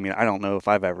realistically, I don't know if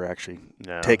I've ever actually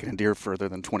taken a deer further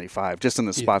than 25, just in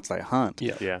the spots I hunt.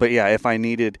 Yeah. But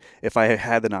if I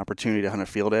had an opportunity to hunt a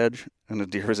field edge and the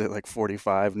deer was at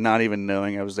 45, not even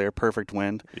knowing I was there, perfect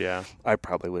wind, I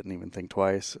probably wouldn't even think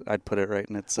twice. I'd put it right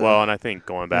in its. Well, and I think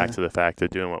going back to the fact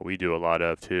that doing what we do a lot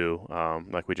of too,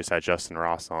 like we just had Justin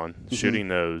Ross on, shooting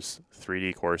those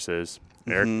 3D courses.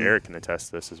 Eric can attest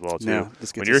to this as well too. Yeah,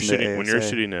 when you're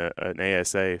shooting an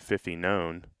ASA 50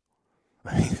 known,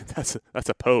 that's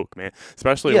a poke, man.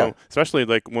 Especially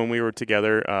when we were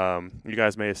together. You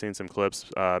guys may have seen some clips.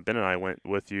 Ben and I went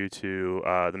with you to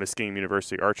the Muskegon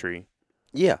University Archery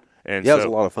Yeah. And yeah, it was a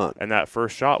lot of fun. And that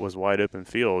first shot was wide open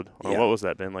field. Or Yeah. what was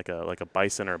that been? Like a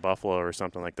bison or buffalo or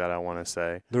something like that, I want to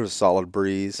say. There was a solid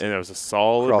breeze. And there was a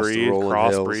solid Across breeze, the rolling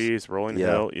cross hills. breeze, rolling Yeah.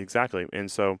 hill. Exactly.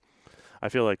 And so I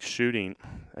feel like shooting,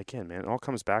 again, man, it all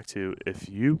comes back to if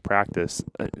you practice.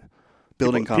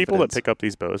 Building confidence. People that pick up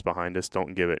these bows behind us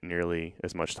don't give it nearly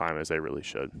as much time as they really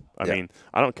should. I mean,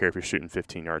 I don't care if you're shooting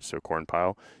 15 yards to a corn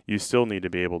pile. You still need to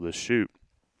be able to shoot.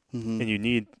 And you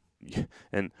need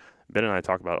 – and Ben and I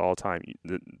talk about it all the time.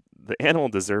 The animal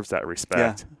deserves that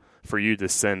respect for you to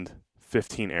send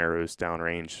 15 arrows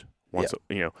downrange once,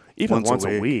 even once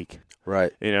a week.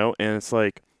 Right. And it's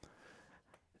like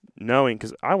knowing,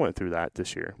 because I went through that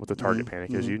this year with the target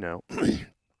panic, as you know.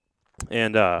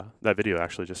 And that video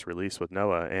actually just released with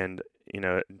Noah. And,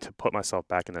 to put myself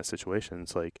back in that situation,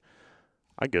 it's like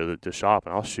I go to the shop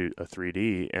and I'll shoot a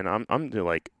 3D and I'm doing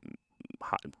like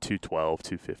 212,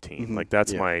 215. Like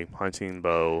that's my hunting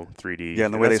bow 3D. Yeah,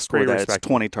 and the way they score that, it's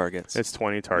 20 targets. It's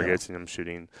 20 targets, and I'm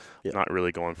shooting, not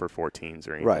really going for 14s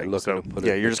or anything. Right.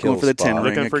 You're just going for the 10 ring,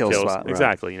 looking for kill kills. spot.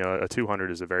 Exactly. A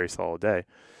 200 is a very solid day.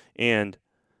 And,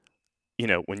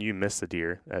 when you miss the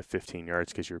deer at 15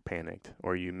 yards because you're panicked,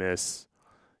 or you miss,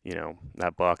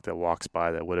 that buck that walks by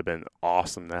that would have been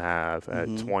awesome to have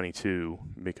at 22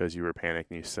 because you were panicked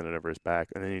and you sent it over his back,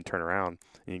 and then you turn around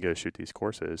and you go shoot these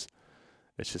courses.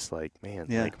 It's just like, man,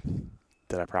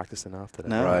 did I practice enough?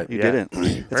 No, you didn't.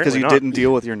 It's because you didn't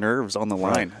deal with your nerves on the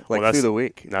line through the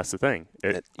week. That's the thing.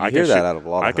 I hear that out of a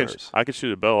lot of hunters. I could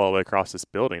shoot a bow all the way across this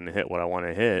building and hit what I want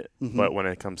to hit, but when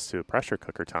it comes to pressure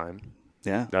cooker time,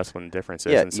 that's when the difference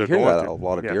is. Yeah, and so you hear that out of a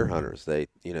lot of deer hunters. They,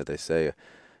 they say,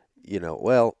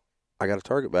 well, I got a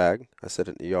target bag. I set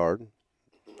it in the yard.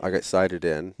 I got sighted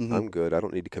in. I'm good. I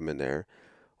don't need to come in there.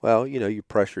 Well, you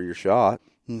pressure your shot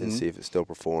and see if it still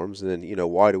performs. And then,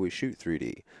 why do we shoot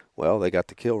 3D? Well, they got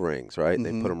the kill rings, right? And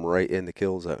they put them right in the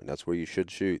kill zone. That's where you should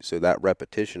shoot. So that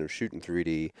repetition of shooting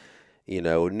 3D,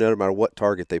 no matter what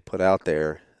target they put out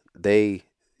there, they,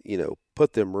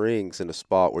 put them rings in a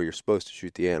spot where you're supposed to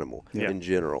shoot the animal in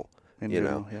general.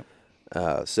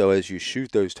 So as you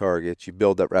shoot those targets, you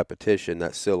build that repetition,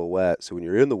 that silhouette. So when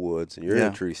you're in the woods and you're in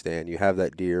a tree stand, you have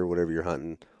that deer, whatever you're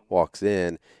hunting, walks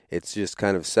in, it's just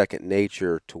kind of second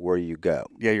nature to where you go.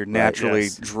 Yeah, you're naturally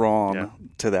drawn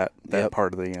to that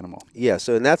part of the animal. Yeah,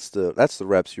 so and that's the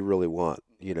reps you really want,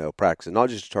 practicing. Not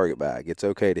just a target bag. It's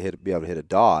okay to be able to hit a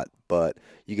dot, but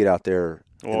you get out there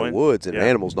in the woods and an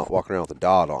animal's not walking around with a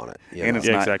dot on it. And it's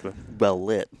not well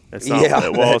lit. It's not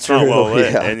it's not well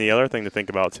lit. And the other thing to think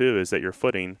about too is that your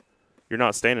footing, you're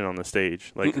not standing on the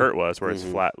stage like Kurt was, where it's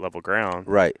flat, level ground.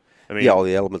 Right. I mean, all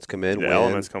the elements come in.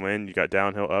 Elements come in. You got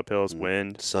downhill, uphills,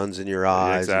 wind. Sun's in your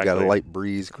eyes. You got a light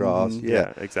breeze cross.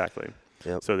 Yeah, exactly.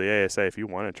 Yep. So the ASA, if you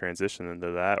want to transition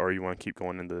into that, or you want to keep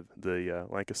going into the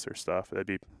Lancaster stuff, that'd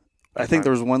be. I think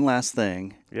there was one last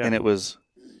thing, and it was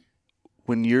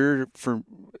when you're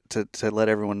to let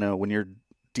everyone know when you're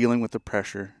dealing with the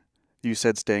pressure. You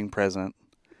said staying present.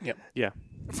 Yep. Yeah.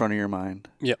 In front of your mind.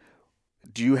 Yep.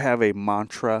 Do you have a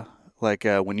mantra like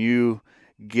when you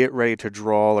get ready to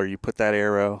draw, or you put that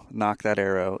arrow, knock that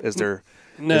arrow? Is there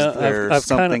I've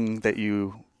something that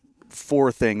you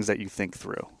 4 things that you think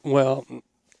through? Well,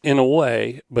 in a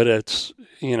way, but it's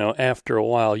after a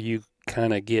while you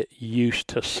kind of get used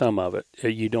to some of it.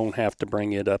 You don't have to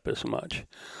bring it up as much.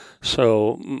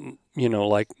 So a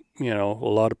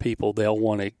lot of people, they'll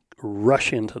want to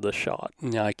rush into the shot,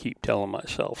 and I keep telling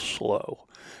myself slow,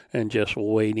 and just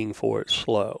waiting for it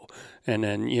slow. And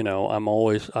then,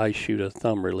 I shoot a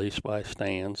thumb release by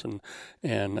stands,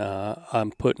 and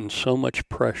I'm putting so much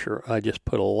pressure. I just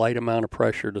put a light amount of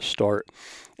pressure to start.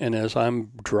 And as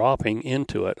I'm dropping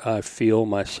into it, I feel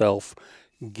myself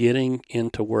getting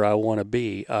into where I want to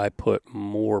be. I put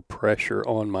more pressure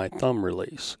on my thumb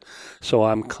release. So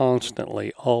I'm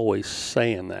constantly always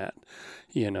saying that,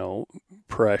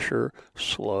 pressure,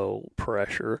 slow,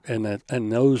 pressure.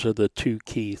 And those are the 2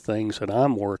 key things that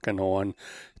I'm working on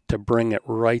to bring it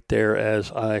right there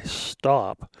as I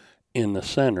stop in the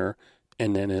center,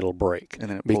 and then it'll break. And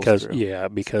then it pulls through.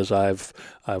 Because I've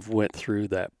went through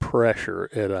that pressure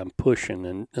and I'm pushing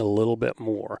in a little bit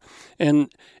more, and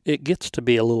it gets to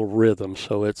be a little rhythm.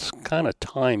 So it's kind of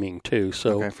timing too.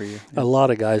 So for you. A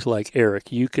lot of guys like Eric,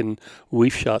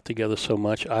 we've shot together so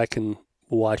much. I can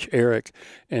watch Eric,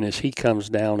 and as he comes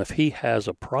down, if he has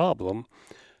a problem,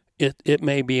 it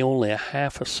may be only a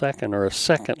half a second or a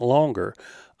second longer.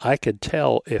 I could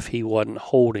tell if he wasn't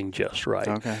holding just right.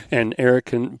 Okay. And Eric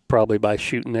can probably, by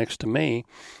shooting next to me,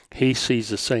 he sees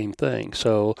the same thing.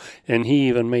 So, and he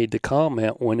even made the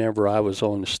comment whenever I was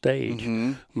on the stage,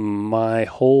 my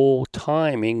whole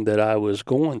timing that I was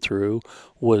going through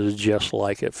was just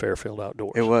like at Fairfield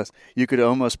Outdoors. It was. You could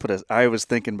almost I was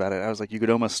thinking about it. I was like, you could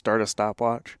almost start a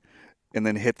stopwatch and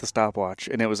then hit the stopwatch,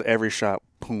 and it was every shot,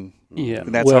 boom. Yeah.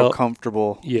 And that's how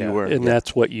comfortable you were. And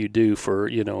that's what you do for,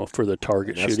 for the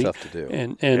target shooting. That's tough to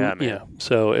do. And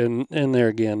so, and there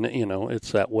again,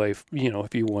 it's that way, if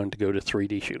you wanted to go to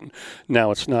 3D shooting.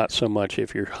 Now, it's not so much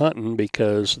if you're hunting,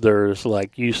 because there's,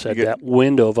 like you said, that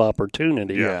window of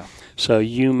opportunity. Yeah. So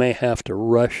you may have to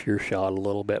rush your shot a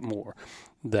little bit more.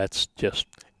 That's just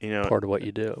part of what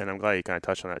you do. And I'm glad you kind of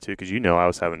touched on that too, because I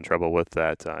was having trouble with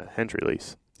that hinge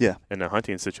release. Yeah. In a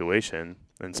hunting situation,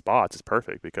 in spots, it's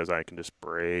perfect because I can just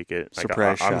break it.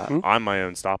 Surprise shot. I'm my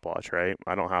own stopwatch, right?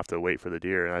 I don't have to wait for the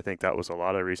deer. And I think that was a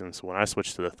lot of reasons when I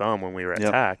switched to the thumb when we were at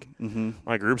TAC,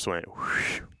 my groups went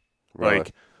whoosh,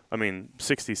 like,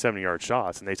 60, 70-yard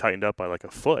shots, and they tightened up by like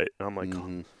a foot. And I'm like,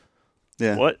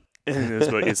 what? And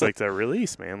it's like the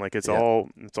release, man. Like it's all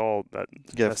that.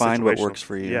 You gotta find what works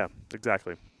for you. Yeah,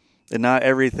 exactly. And not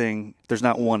everything. There's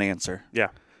not one answer. Yeah.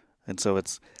 And so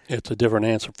it's a different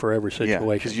answer for every situation.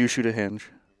 Yeah, because you shoot a hinge,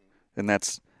 and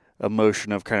that's a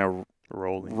motion of kind of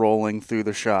rolling through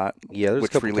the shot,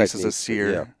 which releases a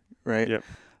sear, right? Yep.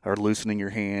 Or loosening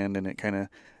your hand, and it kind of,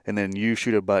 and then you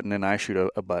shoot a button, and I shoot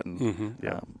a button.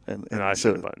 And I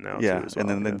shoot a button now. Yeah, too as well.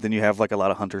 And then you have like a lot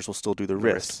of hunters will still do the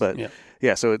wrist, but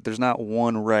so there's not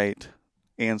one right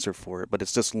answer for it, but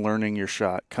it's just learning your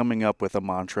shot, coming up with a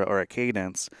mantra or a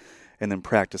cadence, and then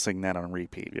practicing that on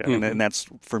repeat. Yeah. And that's,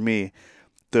 for me,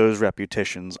 those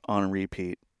repetitions on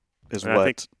repeat is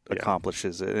what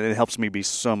accomplishes it. And it helps me be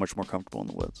so much more comfortable in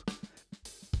the woods.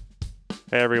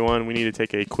 Hey, everyone. We need to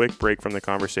take a quick break from the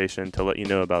conversation to let you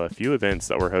know about a few events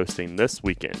that we're hosting this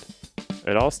weekend.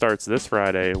 It all starts this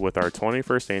Friday with our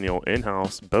 21st annual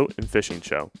in-house boat and fishing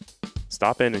show.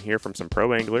 Stop in and hear from some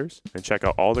pro anglers and check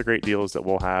out all the great deals that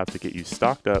we'll have to get you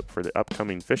stocked up for the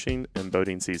upcoming fishing and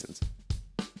boating seasons.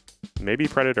 Maybe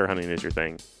predator hunting is your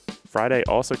thing. Friday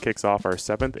also kicks off our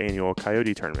 7th annual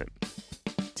coyote tournament.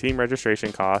 Team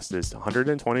registration cost is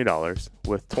 $120,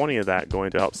 with $20 of that going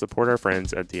to help support our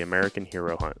friends at the American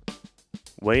Hero Hunt.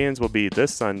 Weigh-ins will be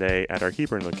this Sunday at our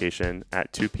Hebron location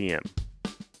at 2 p.m.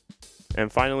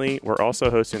 And finally, we're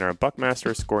also hosting our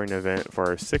Buckmaster scoring event for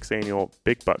our 6th annual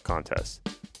Big Buck contest.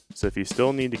 So if you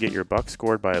still need to get your buck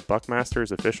scored by a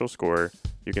Buckmaster's official scorer,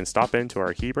 you can stop into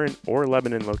our Hebron or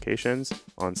Lebanon locations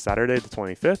on Saturday the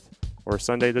 25th or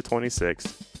Sunday the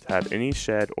 26th to have any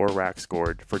shed or rack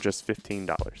scored for just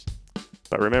 $15.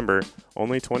 But remember,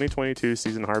 only 2022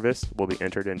 season harvest will be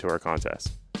entered into our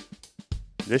contest.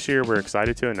 This year, we're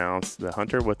excited to announce the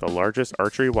hunter with the largest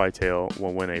archery whitetail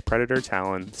will win a Predator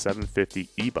Talon 750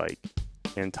 e-bike,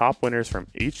 and top winners from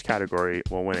each category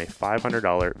will win a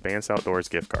 $500 Vance Outdoors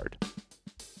gift card.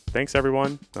 Thanks,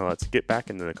 everyone. Now let's get back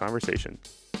into the conversation.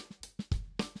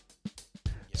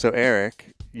 So,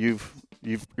 Eric, you're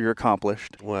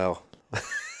accomplished. Well,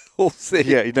 we'll see.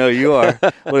 Yeah, you are.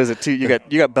 What is it? You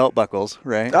got belt buckles,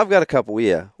 right? I've got a couple.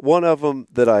 Yeah, one of them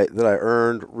that I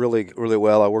earned really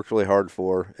well. I worked really hard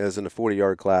for is in the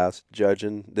 40-yard class,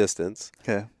 judging distance.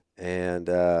 Okay. And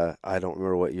I don't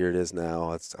remember what year it is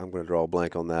now. I'm going to draw a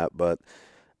blank on that, but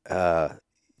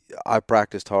I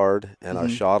practiced hard and I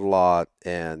shot a lot.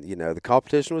 And the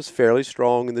competition was fairly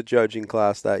strong in the judging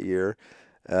class that year.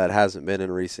 It hasn't been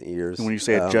in recent years. And when you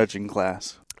say a judging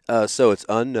class, so it's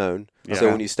unknown. Yeah.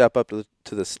 So when you step up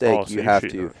to the stake, so you have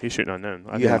to. He's shooting unknown.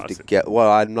 You have to get.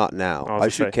 Well, I'm not now. I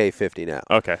shoot K50 now.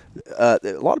 Okay. A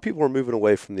lot of people are moving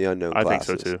away from the unknown classes. I think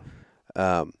so too.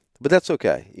 But that's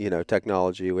okay.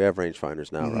 Technology. We have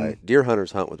rangefinders now, right? Deer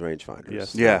hunters hunt with rangefinders.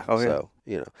 Yes. Yeah. Oh,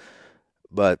 yeah.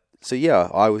 So,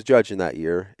 I was judging that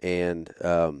year, and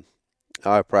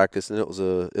I practiced, and it was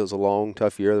a long,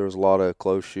 tough year. There was a lot of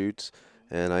close shoots,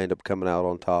 and I ended up coming out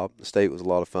on top. The state was a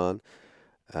lot of fun.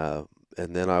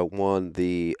 And then I won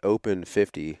the Open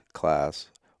 50 class,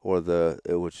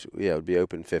 it would be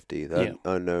Open 50, the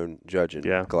unknown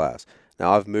judging class.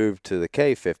 Now, I've moved to the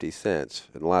K50 since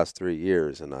in the last 3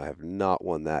 years, and I have not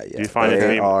won that yet. Do you find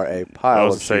they are a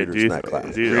pile of shooters in that class.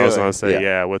 I was going to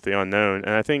say, with the unknown.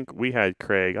 And I think we had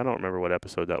Craig, I don't remember what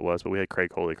episode that was, but we had Craig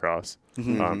Holycross,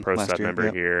 pro staff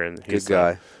member here. And he's good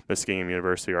guy. Muskingum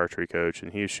University archery coach,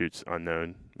 and he shoots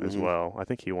unknown as well. I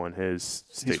think he won his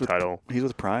state title. He's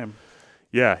with Prime.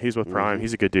 Yeah, he's with Prime.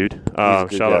 He's a good dude.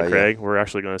 Shout out Craig. We're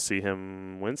actually going to see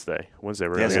him Wednesday. We're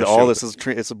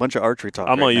it's a bunch of archery talk.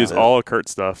 I'm going to use all of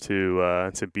Kurt's stuff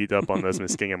to beat up on those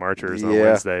Muskingum archers on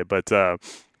Wednesday. But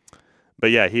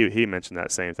yeah, he mentioned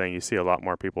that same thing. You see a lot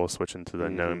more people switching to the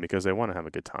known because they want to have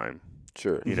a good time.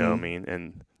 Sure. You know what I mean?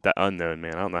 And that unknown,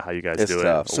 man, I don't know how you guys do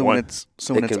tough. it. So when it's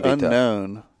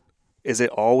unknown, is it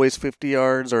always 50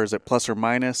 yards, or is it plus or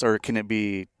minus, or can it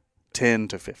be 10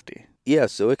 to 50? Yeah,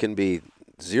 so it can be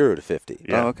 0 to 50.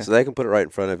 Yeah. Oh, okay. So they can put it right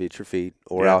in front of you at your feet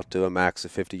or out to a max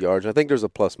of 50 yards. I think there's a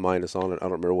plus minus on it. I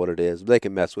don't remember what it is, but they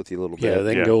can mess with you a little bit. Yeah,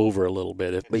 they can go over a little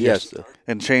bit. But yes.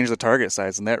 And change the target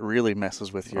size, and that really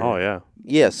messes with your... Oh, yeah.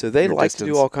 Yeah, so they like distance.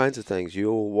 to do all kinds of things.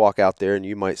 You'll walk out there and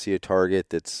you might see a target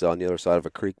that's on the other side of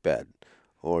a creek bed,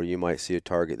 or you might see a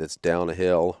target that's down a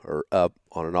hill or up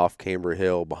on an off-camber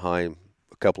hill behind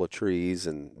a couple of trees,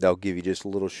 and they'll give you just a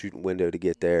little shooting window to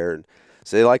get there. And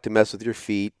so they like to mess with your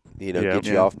feet, get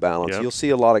you off balance. Yep. You'll see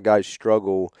a lot of guys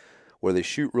struggle where they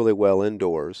shoot really well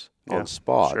indoors on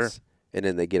spots, and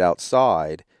then they get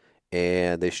outside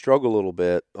and they struggle a little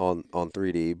bit on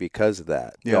 3D because of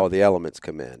that. Yeah. All the elements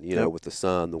come in, with the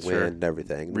sun, the wind, and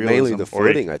everything. Realism. Mainly the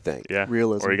footing, I think. Yeah.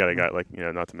 Realism. Or you got a guy like,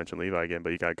 not to mention Levi again, but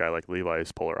you got a guy like Levi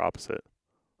who's polar opposite.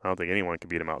 I don't think anyone can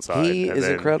beat him outside. He is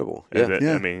incredible. Yeah.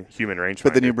 I mean, human range.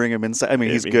 But then you bring him inside. I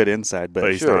mean, he's good inside,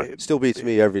 but he's sure, still beats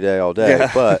me every day, all day.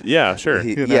 Yeah. But yeah, sure.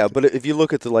 But if you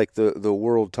look at the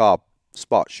world top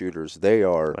spot shooters, they're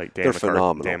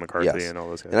phenomenal. Dan McCarthy and all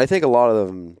those guys. And I think a lot of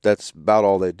them, that's about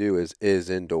all they do is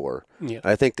indoor. Yeah.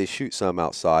 I think they shoot some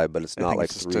outside, but it's not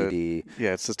like 3D.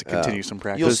 It's just to continue some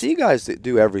practice. You'll see guys that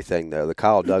do everything though. The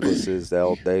Kyle Douglases,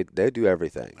 they do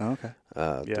everything. Oh, okay.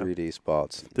 3D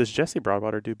spots. Does Jesse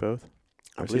Broadwater do both?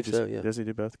 I believe so. Yeah. Does he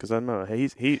do both? Because I don't know. He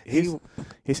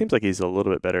seems like he's a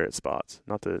little bit better at spots.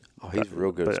 Not to. Oh, he's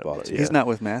real good at spots. Yeah. He's not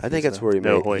with Matthews. I think that's where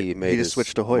he made. He just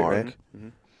switched to Hoyt, mark. right? Mm-hmm.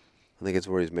 I think it's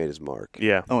where he's made his mark.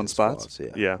 Yeah. Oh, in spots?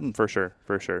 Yeah, for sure.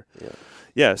 Yeah.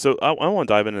 Yeah, so I want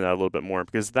to dive into that a little bit more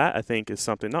because that, I think, is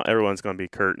something not everyone's going to be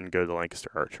Kurt and go to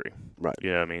Lancaster Archery. Right.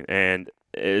 You know what I mean? And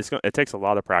it takes a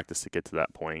lot of practice to get to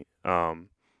that point.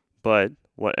 But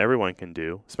what everyone can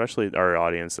do, especially our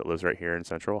audience that lives right here in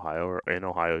Central Ohio or in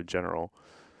Ohio in general,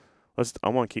 I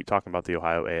want to keep talking about the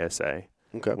Ohio ASA.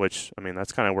 Okay. Which, I mean,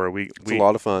 that's kind of where it's a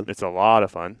lot of fun. It's a lot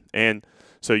of fun. And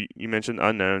so you mentioned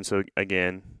unknown. So,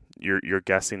 again, you're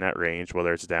guessing that range,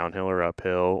 whether it's downhill or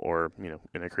uphill or,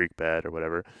 in a creek bed or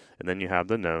whatever. And then you have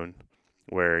the known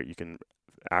where you can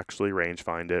actually range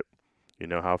find it. You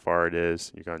know how far it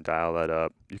is. You're going to dial that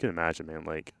up. You can imagine, man,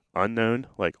 like unknown,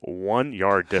 like 1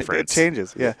 yard difference. It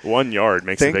changes, yeah. 1 yard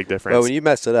makes a big difference. Well, when you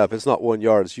mess it up, it's not 1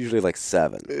 yard. It's usually like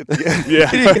 7. Yeah.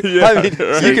 I mean,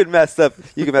 right? you can mess up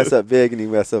big and you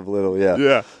mess up little. Yeah.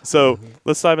 Yeah. So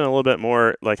let's dive in a little bit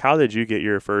more. Like, how did you get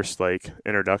your first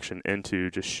introduction into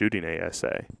just shooting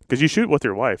ASA? Because you shoot with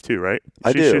your wife too, right?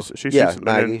 I do. She shoots,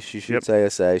 Maggie. She shoots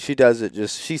ASA. She does it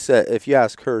just. She said, if you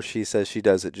ask her, she says she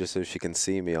does it just so she can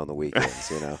see me on the weekends.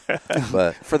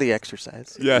 But for the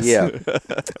exercise. Yes. Yeah.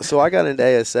 So I got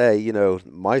into ASA,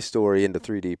 my story into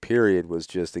 3D period was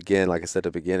just, again, like I said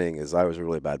at the beginning, is I was a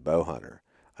really bad bow hunter.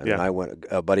 I mean,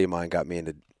 a buddy of mine got me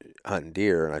into hunting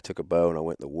deer, and I took a bow and I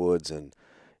went in the woods, and,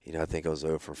 I think I was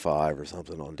 0 for 5 or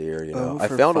something on deer, I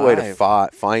found a way to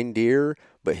find deer,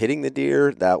 but hitting the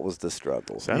deer, that was the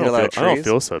struggle. So I don't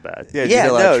feel so bad.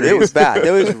 It was bad. It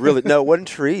was really, it wasn't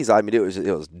trees. I mean, it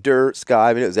was dirt,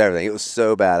 sky. I mean, it was everything. It was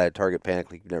so bad. I had target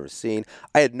panic like you've never seen.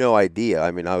 I had no idea.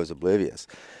 I mean, I was oblivious.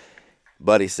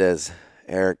 Buddy says,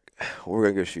 Eric, we're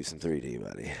going to go shoot some 3D,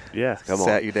 buddy. Yeah. Come on.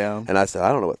 Sat you down. And I said,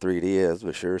 I don't know what 3D is,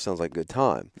 but sure, sounds like a good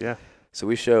time. Yeah. So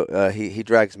we show. He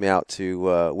drags me out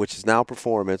to, which is now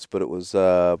Performance, but it was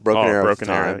Broken Arrow at the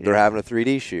time. They're having a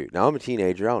 3D shoot. Now, I'm a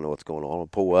teenager. I don't know what's going on. I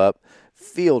pull up,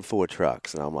 field full of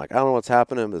trucks. And I'm like, I don't know what's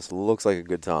happening. This looks like a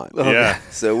good time. Yeah.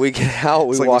 So we get out.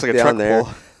 We walk down there.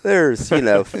 There's,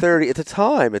 30 at the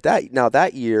time.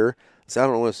 That year, so I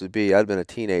don't know what this would be. I'd been a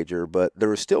teenager, but there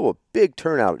was still a big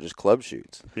turnout at just club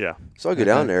shoots. Yeah. So I go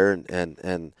down there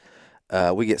and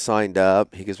we get signed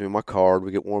up. He gives me my card.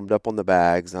 We get warmed up on the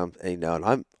bags. I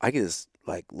get this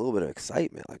little bit of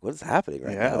excitement. Like, what is happening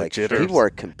right now? Like people are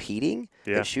competing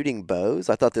and shooting bows.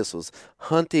 I thought this was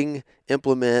hunting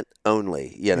implement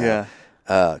only.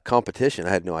 Competition. I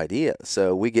had no idea.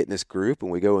 So we get in this group and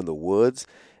we go in the woods.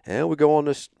 And we go on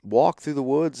this walk through the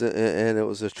woods, and it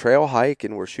was a trail hike,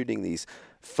 and we're shooting these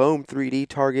foam 3D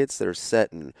targets that are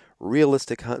set in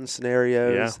realistic hunting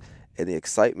scenarios. Yeah. And the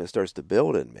excitement starts to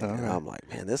build in me. And I'm like,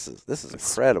 man, this is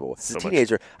incredible. As a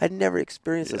teenager, I'd never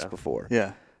experienced this before.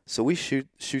 Yeah. So we shoot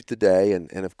the day,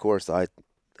 and of course, I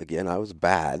was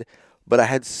bad. But I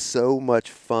had so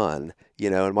much fun,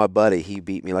 and my buddy, he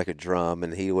beat me like a drum,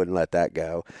 and he wouldn't let that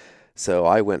go. So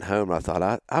I went home, and I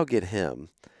thought, I'll get him.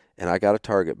 And I got a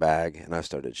target bag, and I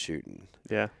started shooting.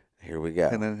 Yeah. Here we go.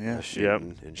 And then,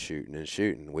 shooting and shooting and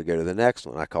shooting. We go to the next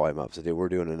one. I call him up and said, dude, we're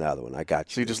doing another one. I got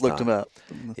you. So you just looked him up.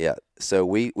 Yeah. So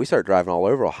we started driving all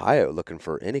over Ohio looking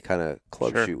for any kind of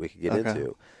club shoot we could get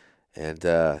into.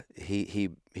 And he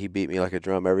beat me like a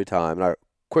drum every time. And I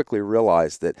quickly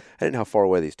realized that I didn't know how far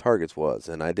away these targets was.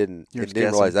 And I didn't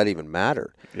realize that even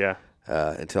mattered. Yeah.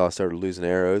 Until I started losing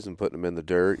arrows and putting them in the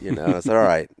dirt, And I said, all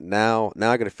right, now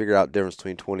I got to figure out the difference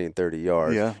between 20 and 30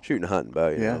 yards. Shooting a hunting bow,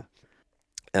 you know.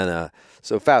 And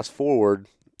so fast forward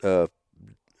a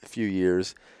few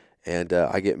years, and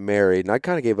I get married. And I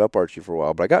kind of gave up archery for a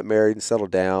while, but I got married and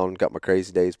settled down, got my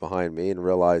crazy days behind me, and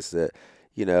realized that,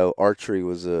 archery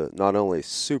was not only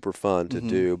super fun to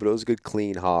do, but it was a good,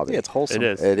 clean hobby. Yeah, it's wholesome.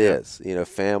 It is.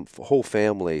 Whole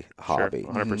family hobby.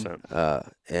 Sure,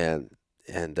 100%.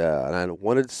 And I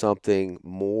wanted something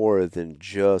more than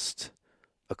just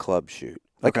a club shoot.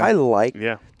 Like, I like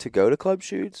to go to club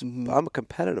shoots. I'm a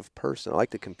competitive person. I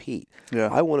like to compete. Yeah.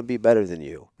 I want to be better than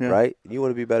you, right? You want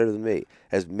to be better than me.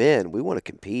 As men, we want to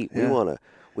compete. Yeah.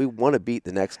 We want to beat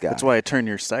the next guy. That's why I turn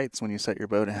your sights when you set your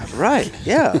bow down. Right,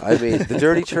 yeah. I mean, the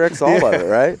dirty tricks, all of it,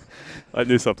 right? I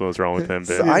knew something was wrong with him,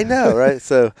 dude. So, I know, right?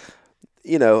 So,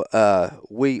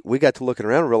 we got to looking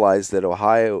around and realized that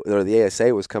the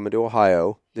ASA was coming to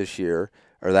Ohio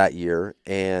that year,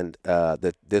 and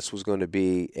that this was going to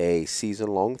be a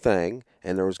season-long thing,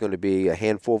 and there was going to be a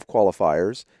handful of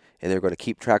qualifiers, and they were going to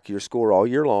keep track of your score all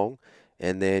year long,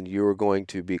 and then you were going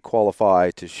to be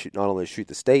qualified to not only shoot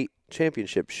the state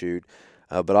championship shoot,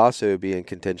 but also be in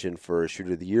contention for a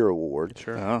Shooter of the Year award.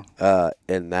 Sure.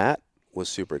 And that was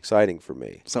super exciting for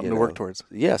me. Something to work towards.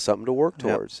 Yeah, something to work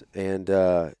towards. And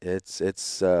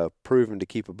it's proven to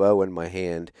keep a bow in my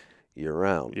hand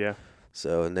year-round. Yeah.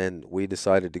 So, and then we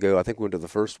decided to go. I think we went to the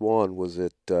first one. Was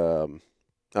it out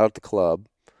at the club?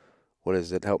 What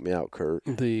is it? Help me out, Kurt.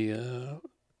 The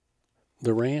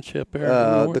ranch up there.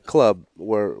 The club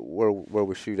where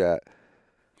we shoot at.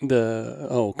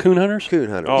 Coon Hunters. Coon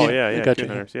Hunters. Oh yeah, Gotcha. Coon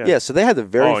Hunters. Yeah. Yeah. So they had the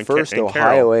very first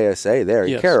Ohio ASA there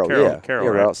in Carroll. Carroll,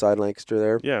 right right outside Lancaster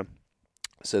there. Yeah.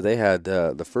 So they had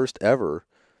the first ever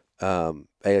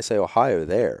ASA Ohio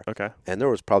there. Okay. And there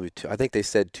was probably I think they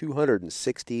said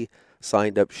 260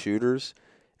 signed up shooters,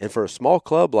 and for a small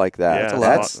club like that,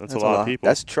 that's a lot of people.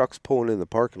 That's trucks pulling in the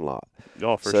parking lot.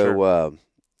 Oh, for sure. So,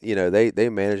 they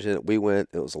managed it. We went.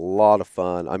 It was a lot of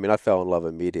fun. I mean, I fell in love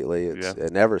immediately.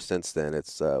 And ever since then,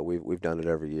 it's we've done it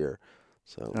every year.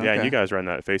 So yeah, and you guys run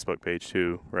that Facebook page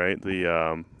too, right?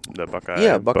 The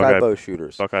Buckeye. Buckeye Bow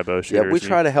Shooters. Buckeye Bow Shooters. Yeah, we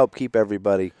try to help keep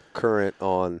everybody current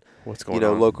on what's going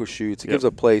on. Local shoots. It gives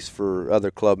a place for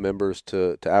other club members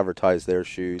to advertise their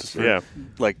shoots.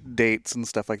 Like dates and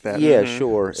stuff like that. Yeah,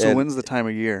 sure. So when's the time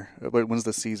of year? When's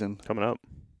the season? Coming up.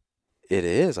 It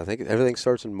is. I think everything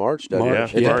starts in March, doesn't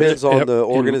it? It depends on the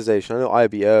organization. I know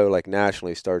IBO, like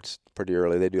nationally, starts pretty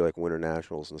early. They do like winter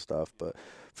nationals and stuff. But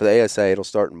for the ASA, it'll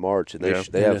start in March, and they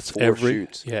have 4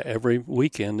 shoots. Yeah, every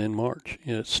weekend in March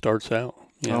it starts out.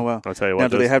 Yeah. Oh, wow. I'll tell you what. Now,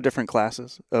 do they have different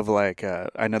classes of like,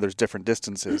 I know there's different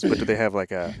distances, but do they have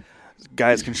like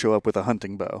guys can show up with a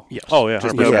hunting bow? Yes. Oh, yeah.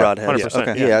 Just no broadhead. 100%.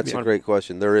 Okay. Yeah, that's a great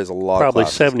question. There is a lot Probably of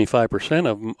classes. 75%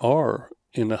 of them are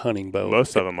in the hunting bow.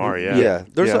 Most of them are, yeah.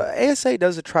 Yeah, ASA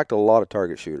does attract a lot of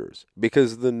target shooters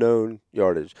because of the known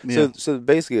yardage. Yeah. So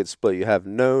basically it's split. You have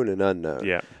known and unknown.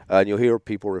 Yeah. And you'll hear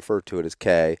people refer to it as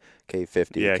K,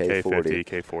 K50, K40.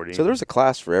 K40. So there's a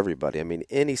class for everybody. I mean,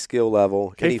 any skill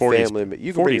level, any K40 family.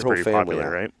 You can bring your whole pretty family popular,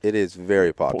 out. right? It is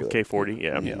very popular. K40,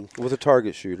 yeah. With the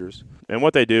target shooters. And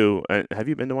what they do, have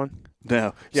you been to one?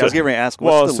 No. Yeah, I was getting ready to ask,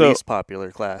 what's the least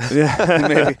popular class?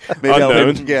 Yeah. maybe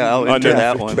I'll enter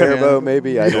that one. Barebow,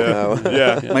 maybe. I don't know.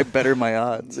 Yeah. Might better my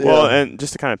odds. Well, and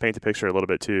just to kind of paint the picture a little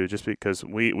bit too, just because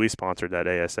we sponsored that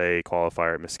ASA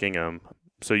qualifier at Muskingum.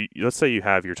 So let's say you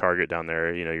have your target down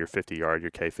there, your 50-yard, your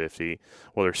K50.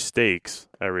 Well, there's stakes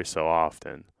every so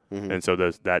often. Mm-hmm. And so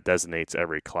that designates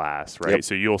every class, right? Yep.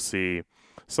 So you'll see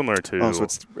similar to so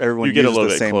it's everyone you get uses a little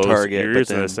the bit same close. target. You're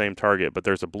using the same target, but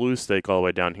there's a blue stake all the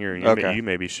way down here, and you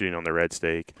may be shooting on the red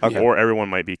stake, or everyone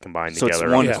might be combined so together.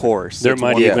 So it's one course. There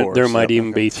might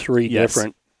even be three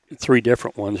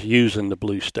different ones using the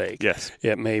blue stake. Yes.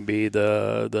 It may be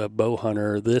the bow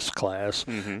hunter this class,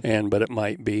 but it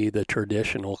might be the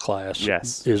traditional class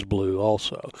is blue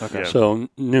also. Okay. Yeah. So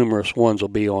numerous ones will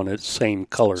be on its same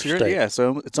color stake. Yeah,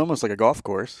 so it's almost like a golf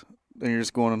course. And you're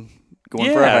just going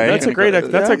going for a hike. That's a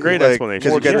great explanation.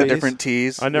 Because you get the different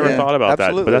tees. I never thought about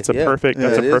that, but that's a perfect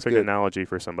analogy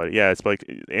for somebody. Yeah, it's like,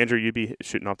 Andrew, you'd be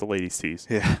shooting off the ladies' tees.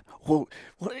 Yeah. Well,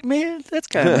 man, that's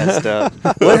kind of messed up.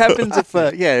 What happens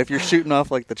if you're shooting off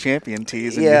like the champion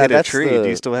tees and you hit a tree? Do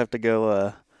you still have to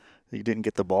go? You didn't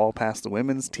get the ball past the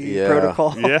women's tee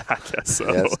protocol? Yeah, I guess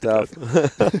so. Yeah, it's tough.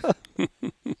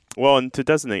 Well, and to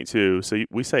designate too, so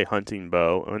we say hunting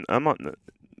bow, and I'm not.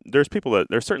 There's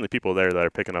certainly people there that are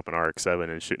picking up an RX-7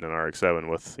 and shooting an RX-7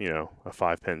 with a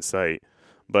 5-pin sight,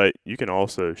 but you can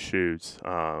also shoot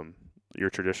your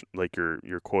tradition, like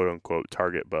your quote unquote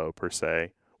target bow per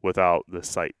se, without the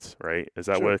sights, right? Is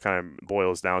that what it kind of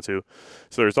boils down to?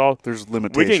 So there's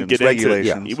limitations,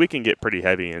 regulations. We can get pretty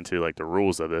heavy into like the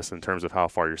rules of this in terms of how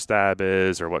far your stab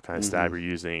is, or what kind of stab you're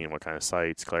using, and what kind of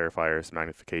sights, clarifiers,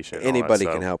 magnification. Anybody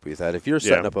can help you with that. If you're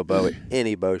setting up a bow at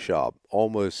any bow shop,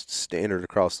 almost standard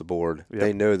across the board,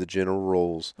 they know the general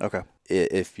rules. Okay.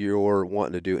 If you're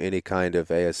wanting to do any kind of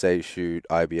ASA shoot,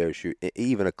 IBO shoot,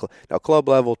 even now club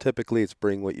level, typically it's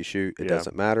bring what you shoot. It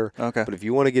doesn't matter. Okay. But if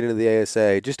you want to get into the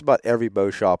ASA, just about every bow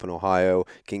shop in Ohio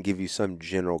can give you some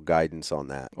general guidance on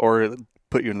that. Or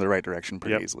put you in the right direction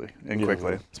pretty easily and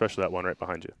quickly. Especially that one right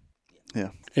behind you.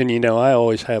 Yeah. And, I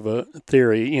always have a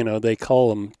theory, they call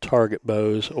them target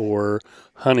bows or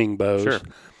hunting bows.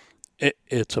 Sure.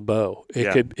 It's a bow.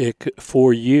 It could,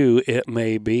 for you, it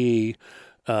may be,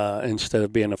 instead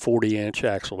of being a 40-inch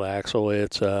axle to axle,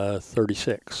 it's a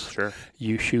 36. Sure.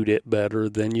 You shoot it better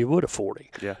than you would a 40.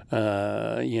 Yeah.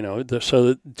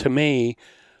 So to me,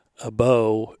 a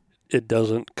bow, it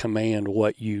doesn't command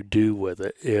what you do with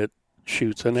it. It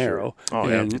shoots an arrow. Oh,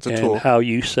 and, it's a tool. And how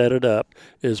you set it up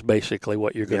is basically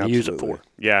what you're going to use it for.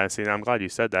 Yeah, see, I'm glad you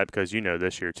said that, because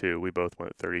this year too, we both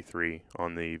went 33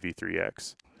 on the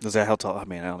V3X. Does that help? I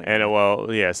mean, I don't even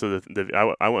know. So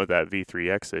I went with that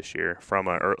V3X this year from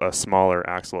a smaller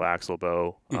axle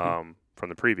bow from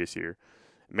the previous year,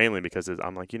 mainly because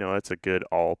I'm like, it's a good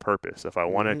all-purpose. If I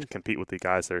want to compete with the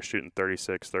guys that are shooting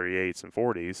 36, 38s, and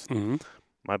 40s,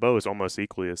 my bow is almost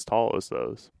equally as tall as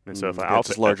those. And so if I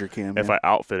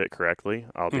outfit it correctly,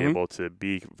 I'll be able to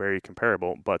be very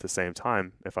comparable. But at the same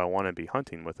time, if I want to be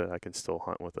hunting with it, I can still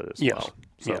hunt with it as well.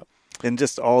 So. Yeah. And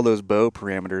just all those bow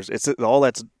parameters, it's all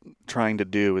that's trying to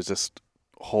do is just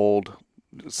hold,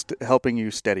 helping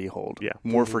you steady hold. Yeah.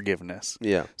 More forgiveness.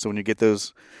 Yeah. So when you get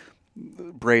those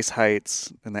brace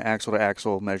heights and the axle to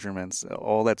axle measurements,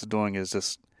 all that's doing is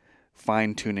just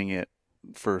fine tuning it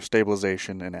for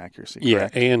stabilization and accuracy.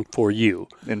 Correct? Yeah, and for you.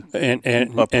 And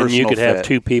personal you could have fit.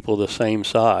 two people the same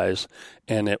size,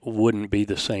 and it wouldn't be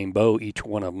the same bow each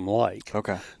one of them like.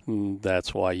 Okay.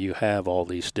 That's why you have all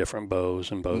these different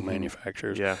bows and bow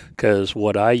manufacturers. Yeah. Because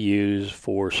what I use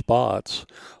for spots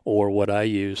or what I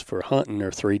use for hunting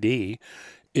or 3D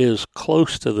is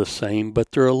close to the same,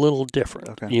 but they're a little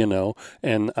different,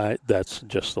 and that's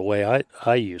just the way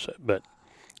I use it. But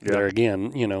there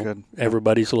again,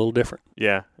 everybody's a little different.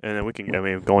 Yeah, and then we can,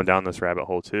 going down this rabbit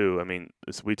hole too,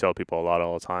 we tell people a lot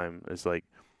all the time, is like,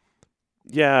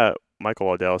 Michael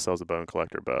Waddell sells a bone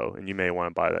collector bow, and you may want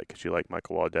to buy that because you like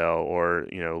Michael Waddell, or,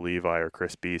 Levi or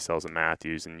Chris B sells a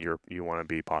Matthews, and you want to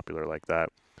be popular like that.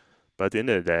 But at the end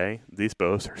of the day, these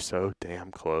bows are so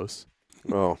damn close.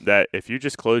 Oh. That if you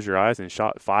just close your eyes and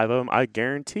shot 5 of them, I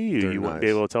guarantee you wouldn't be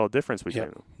able to tell a difference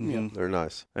between them. Yeah. They're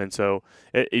nice. And so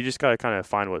you just got to kind of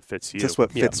find what fits you. Just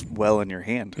what fits well in your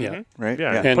hand. Yeah. Right?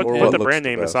 Yeah. And put the brand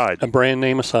name aside. A brand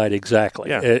name aside, exactly.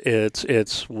 Yeah.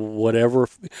 It's whatever.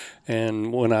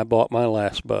 And when I bought my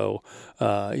last bow,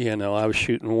 I was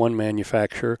shooting one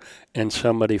manufacturer, and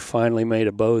somebody finally made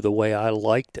a bow the way I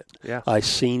liked it. Yeah. I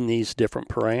seen these different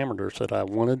parameters that I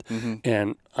wanted,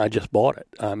 and I just bought it.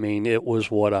 It was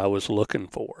what I was looking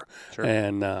for. Sure.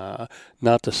 And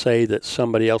not to say that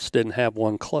somebody else didn't have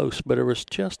one close, but there was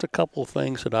just a couple of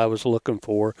things that I was looking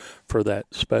for that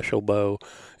special bow,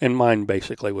 and mine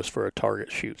basically was for a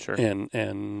target shoot. Sure.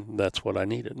 And that's what I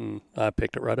needed, and I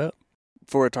picked it right up.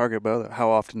 For a target bow, how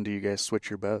often do you guys switch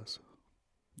your bows?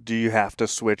 Do you have to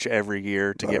switch every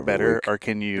year to get better, or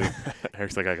can you?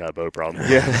 Eric's like, I got a bow problem.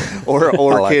 Yeah, or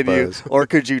like can you, bows. or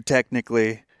could you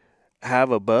technically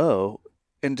have a bow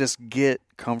and just get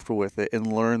comfortable with it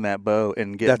and learn that bow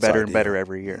and get That's better ideal. and better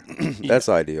every year? That's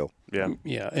ideal. Yeah.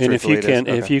 Yeah, and if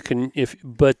you can,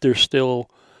 but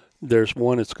there's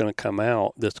one that's going to come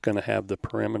out that's going to have the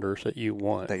parameters that you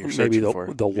want. That you're maybe searching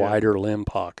for. the wider limb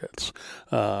pockets,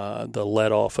 the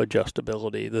let-off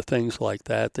adjustability, the things like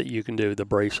that you can do, the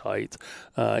brace height,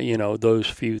 those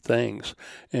few things.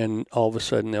 And all of a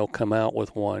sudden they'll come out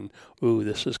with one, ooh,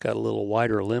 this has got a little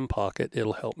wider limb pocket,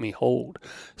 it'll help me hold.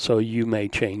 So you may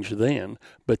change then,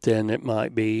 but then it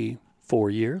might be 4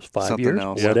 years, 5 Something years,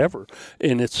 else. whatever.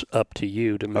 And it's up to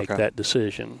you to make that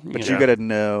decision. But you got to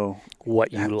know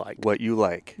what you like. What you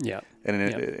like. Yeah.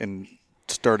 And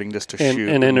starting just to shoot.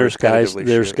 And then there's guys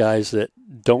that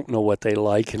don't know what they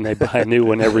like and they buy a new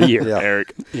one every year.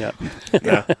 Eric. Yeah.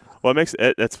 Yeah. Well,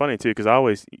 that's funny too,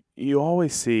 because you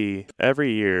always see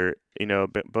every year,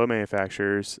 bow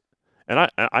manufacturers, and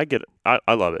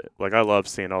I love it. Like, I love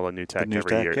seeing all the new tech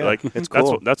every year. Yeah. Like, it's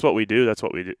cool. That's what we do. That's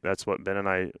what we do. That's what Ben and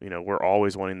I, we're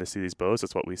always wanting to see these bows.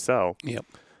 That's what we sell. Yep.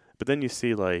 But then you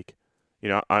see, like,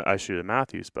 I shoot a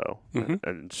Matthews bow, mm-hmm.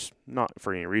 and just not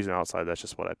for any reason outside. That's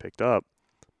just what I picked up.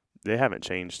 They haven't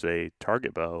changed a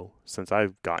target bow since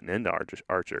I've gotten into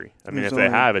archery. I mean, if they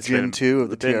have, it's Gen been 2 of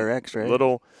the TRX,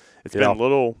 right? It's been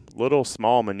little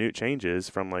small minute changes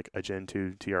from like a Gen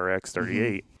 2 TRX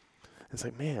 38. Mm-hmm. It's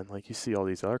like, man, like you see all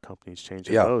these other companies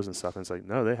changing bows and stuff, and it's like,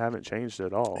 no, they haven't changed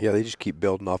at all. Yeah, they just keep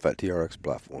building off that TRX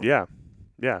platform. Yeah,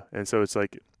 yeah, and so it's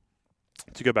like,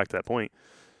 to go back to that point,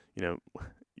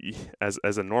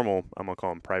 as a normal, I'm gonna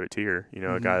call him privateer,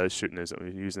 a guy that's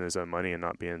using his own money and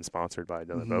not being sponsored by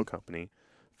another bow company.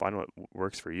 Find what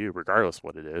works for you, regardless of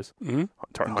what it is, hunting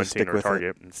or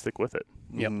target, and stick with it.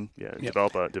 Yep. Yeah. Yep.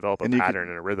 Develop a pattern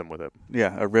and a rhythm with it.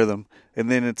 Yeah, a rhythm,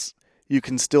 and then you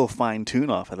can still fine tune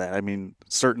off of that. I mean,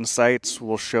 certain sights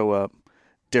will show up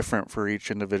different for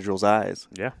each individual's eyes.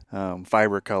 Yeah.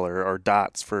 Fiber color or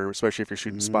dots especially if you're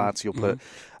shooting spots, you'll put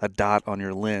a dot on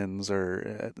your lens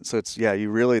so it's,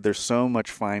 there's so much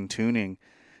fine tuning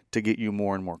to get you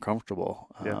more and more comfortable.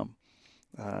 Yeah.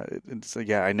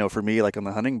 I know for me, like on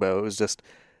the hunting bow, it was just,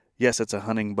 yes, it's a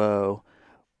hunting bow,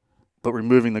 but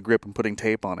removing the grip and putting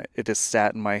tape on it just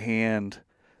sat in my hand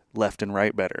left and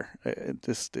right better.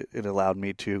 It allowed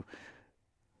me to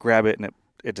grab it and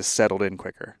it just settled in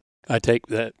quicker. I take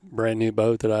that brand new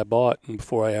bow that I bought, and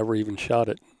before I ever even shot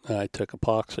it, I took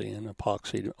epoxy and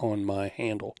epoxied on my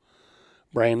handle.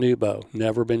 Brand new bow,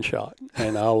 never been shot.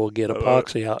 And I will get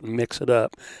epoxy out and mix it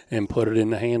up and put it in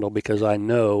the handle because I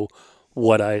know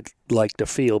what I'd like to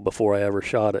feel before I ever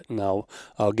shot it. And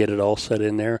I'll get it all set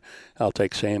in there. I'll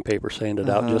take sandpaper, sand it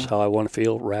out just how I want to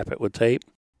feel, wrap it with tape.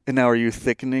 And now, are you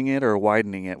thickening it or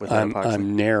widening it with that epoxy?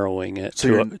 I'm narrowing it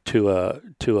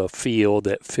to a feel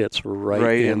that fits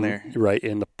right in there,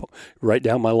 right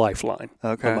down my lifeline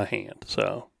of my hand.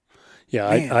 So, yeah,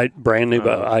 I brand new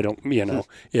bow. I don't,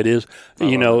 it is,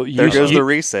 there goes the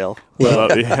resale. Well,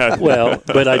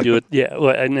 but I do it. Yeah,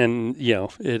 well, and then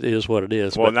it is what it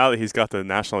is. Well, now that he's got the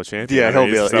national champion, he'll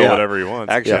be able to sell whatever he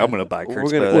wants. Actually, I'm going to buy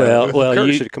Kurt's bow.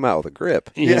 Kurt should come out with a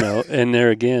grip. And there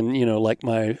again, like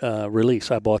my release,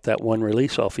 I bought that one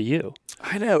release off of you.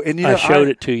 I know, and I showed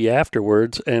it to you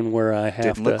afterwards, and where I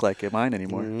didn't look like mine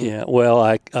anymore. Yeah, well,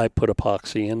 I put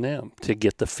epoxy in them to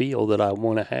get the feel that I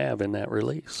want to have in that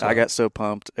release. So. I got so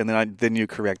pumped, and then you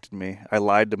corrected me. I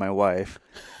lied to my wife.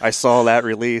 I saw that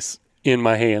release in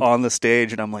my hand on the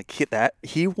stage, and I'm like,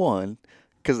 he won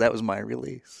because that was my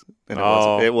release. And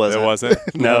it wasn't.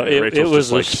 No, it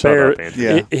was a spare.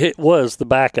 It was the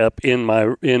backup in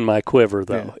my quiver,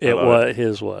 though.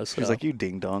 His was. So. He's like, you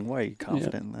ding dong. Why are you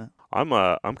confident in that? I'm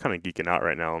kind of geeking out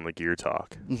right now on the gear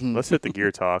talk. Mm-hmm. Let's hit the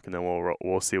gear talk, and then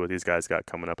we'll see what these guys got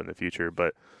coming up in the future.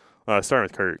 But starting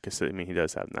with Kurt, because he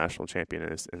does have national champion in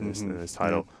his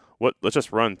title. Yeah. Let's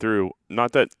just run through.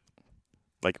 Not that,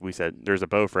 like we said, there's a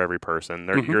bow for every person.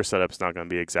 Your setup's not going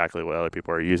to be exactly what other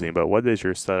people are using. But what is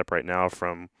your setup right now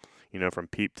from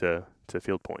peep to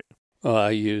field point? I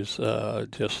use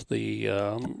just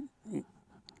the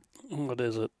what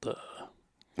is it?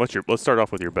 Let's start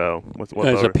off with your bow. What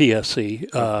As a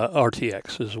PSC,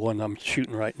 RTX is one I'm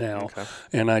shooting right now. Okay.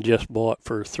 And I just bought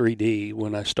for 3D,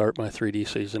 when I start my 3D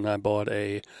season, I bought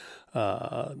I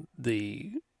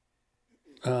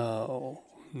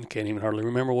can't even hardly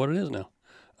remember what it is now.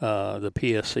 The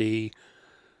PSC.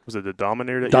 Was it the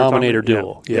Dominator? Dominator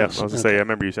Dual, yeah. yes. I was going to say, I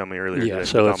remember you telling me earlier. Yeah,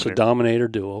 so it's a Dominator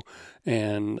Dual,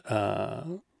 and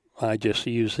I just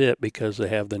use it because they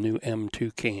have the new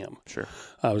M2 cam. Sure.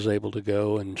 I was able to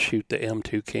go and shoot the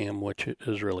M2 cam, which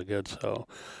is really good. So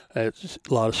it's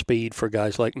a lot of speed for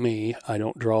guys like me. I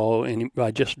don't draw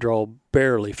I just draw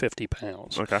barely 50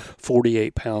 pounds. Okay.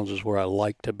 48 pounds is where I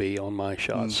like to be on my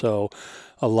shot. So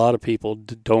a lot of people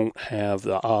don't have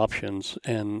the options,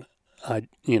 and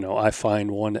I find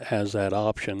one that has that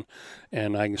option,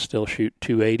 and I can still shoot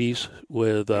 280s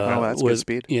with that's with good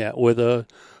speed. Yeah, with a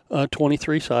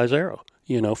 23 size arrow,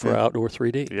 for outdoor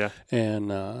 3D. Yeah.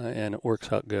 And it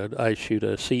works out good. I shoot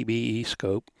a CBE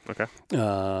scope. Okay.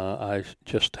 I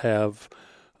just have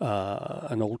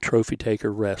an old trophy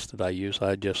taker rest that I use.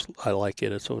 I like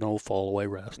it. It's an old fall away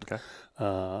rest. Okay.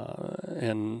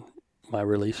 And my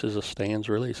release is a stands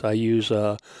release. I use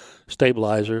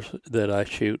stabilizers that I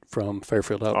shoot from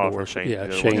Fairfield Outdoors. For Shane. Yeah,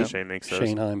 Shane makes those.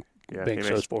 Shane Heim makes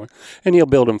those for me. And he'll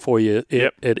build them for you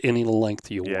at any length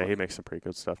you want. Yeah, he makes some pretty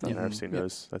good stuff down there. I've seen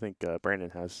those. I think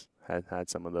Brandon had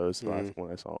some of those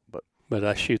when I saw it. But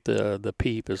I shoot the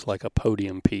peep is like a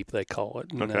podium peep, they call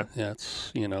it. And okay.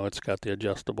 That's it's got the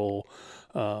adjustable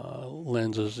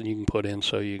lenses that you can put in,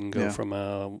 so you can go from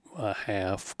a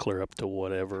half clear up to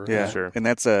whatever. Yeah, sure. And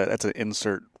that's an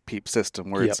insert peep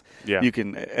system where you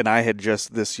can. And I had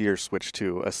just this year switched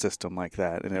to a system like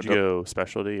that. And did you go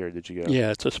specialty or did you go?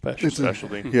 Yeah, it's a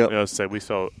specialty. Yeah, I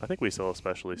think we sell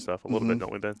specialty stuff a little bit,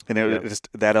 don't we, Ben? And it just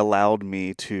that allowed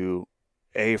me to.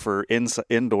 For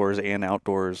indoors and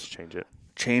outdoors,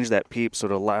 change that peep so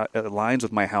it aligns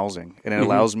with my housing, and it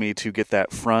allows me to get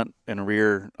that front and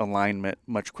rear alignment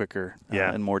much quicker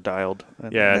and more dialed.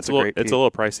 And it's a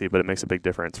little pricey, but it makes a big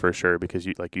difference for sure because,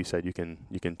 like you said, you can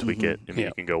tweak it. I mean,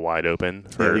 you can go wide open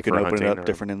for you can open hunting it up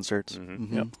different inserts.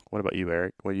 Yep. What about you,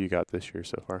 Eric? What do you got this year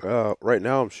so far? Right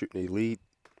now, I'm shooting Elite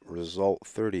Result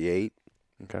 38.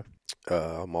 Okay.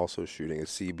 I'm also shooting a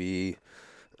CB.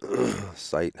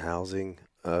 Sight and housing.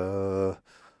 My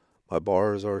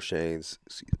bars are Shane's.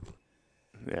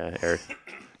 Yeah, Eric.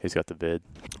 He's got the vid.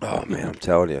 Oh man, I'm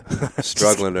telling you,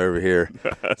 struggling over here.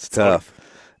 It's tough.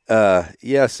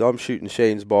 So I'm shooting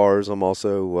Shane's bars. I'm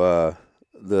also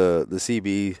the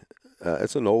CB.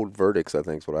 It's an old Verdicts, I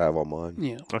think, is what I have on mine.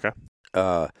 Yeah.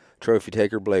 Okay. Trophy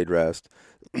Taker blade rest.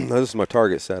 This is my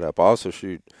target setup. I also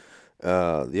shoot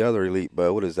the other Elite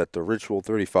bow. What is that? The Ritual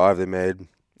 35 they made.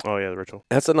 Oh yeah, the Ritual.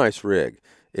 That's a nice rig.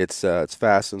 It's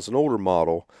fast. It's an older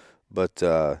model, but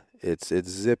it's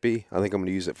zippy. I think I'm going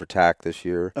to use it for tack this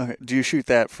year. Okay. Do you shoot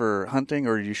that for hunting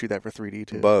or do you shoot that for 3D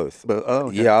too? Both. Oh,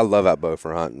 okay. Yeah, I love that bow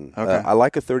for hunting. Okay. I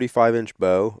like a 35-inch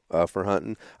bow for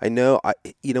hunting. I know,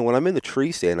 when I'm in the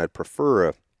tree stand, I'd prefer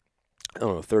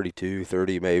a 32,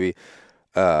 30 maybe.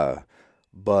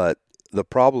 But the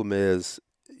problem is,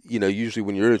 usually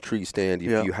when you're in a tree stand,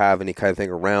 if you have any kind of thing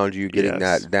around you, getting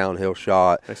that downhill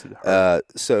shot.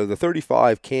 So the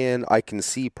 35 I can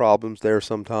see problems there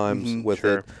sometimes with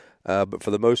it. But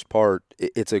for the most part,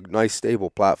 it's a nice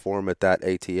stable platform at that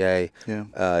ATA. Yeah.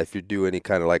 If you do any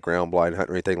kind of like ground blind hunt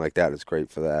or anything like that, it's great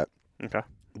for that. Okay.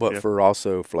 But for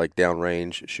like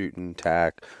downrange shooting,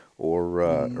 tack,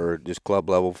 or just club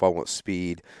level if I want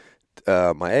speed,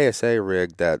 my ASA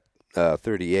rig, that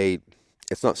 38,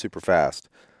 it's not super fast.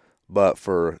 But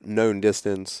for known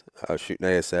distance, shooting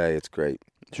ASA, it's great.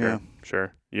 Sure.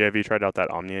 Yeah, have you tried out that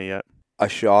Omnia yet? I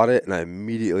shot it, and I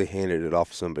immediately handed it off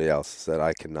to somebody else. Said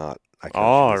I cannot.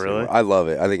 Oh, really? I love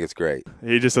it. I think it's great.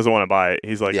 He just doesn't want to buy it.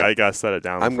 He's like, I got to set it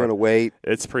down. I'm going to wait.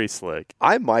 It's pretty slick.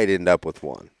 I might end up with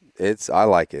one. I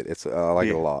like it. I like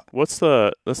it a lot. What's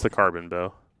the carbon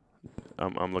bow?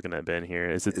 I'm looking at Ben here.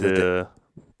 Is it the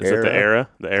Era?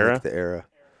 The Era? The Era.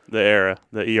 The Era,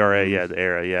 the ERA, the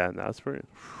Era, no, that's pretty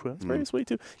sweet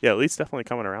too. Yeah, Elite's definitely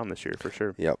coming around this year for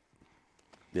sure. Yep.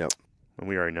 And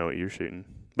we already know what you're shooting,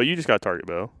 but you just got a target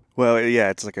bow. Well, yeah,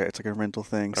 it's like a rental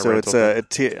thing.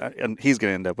 And he's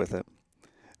gonna end up with it.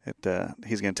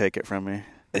 He's gonna take it from me.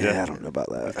 Yeah, I don't know about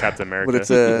that. Captain America. But it's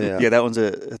that one's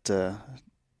it's a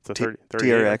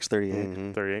TRX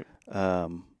 38. 38.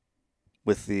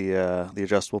 With the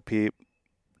adjustable peep,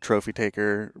 trophy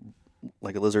taker.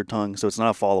 Like a lizard tongue, so it's not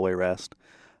a fall away rest.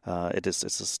 It's a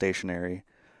stationary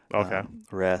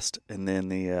rest, and then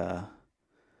the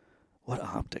what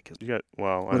optic is? You got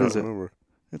I don't remember.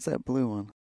 It's that blue one.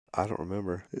 I don't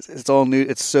remember. It's all new.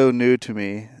 It's so new to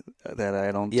me that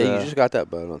I don't. Yeah, you just got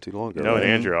that bow not too long ago. No, right?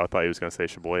 Andrew, I thought he was going to say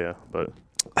Shibuya, but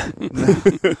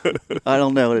I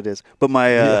don't know what it is. But my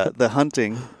the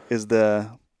hunting is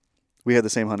we had the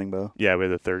same hunting bow. Yeah, we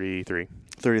had the 33.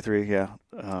 33, yeah.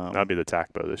 That'd be the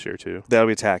tack bow this year too. That'll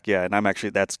be tack, yeah. And I'm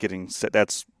actually that's getting set.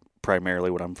 That's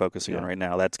primarily what I'm focusing on right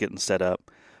now. That's getting set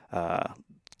up.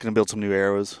 Gonna build some new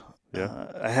arrows. Yeah.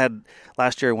 I had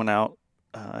last year I went out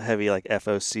heavy like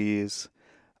FOCs.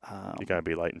 You gotta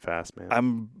be light and fast, man.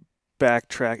 I'm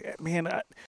backtracking, man.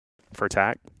 For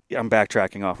tack. Yeah, I'm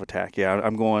backtracking off of tack. Yeah,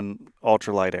 I'm going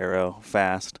ultralight arrow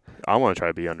fast. I want to try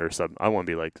to be under sub. I want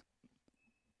to be like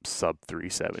sub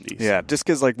 370s. Yeah, just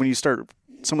because like when you start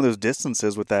some of those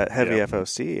distances with that heavy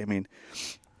FOC, I mean,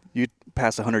 you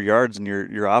pass 100 yards and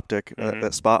your optic,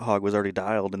 that spot hog was already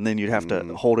dialed, and then you'd have to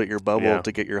hold at your bubble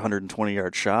to get your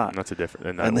 120-yard shot. And that's a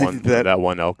different. And that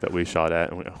one elk that we shot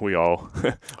at, and we all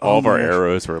of our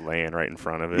arrows were laying right in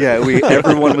front of it. Yeah,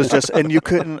 everyone was just,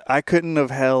 and I couldn't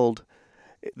have held.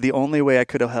 The only way I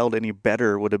could have held any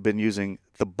better would have been using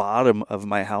the bottom of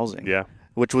my housing. Yeah,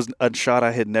 which was a shot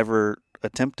I had never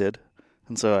attempted.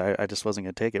 And so I just wasn't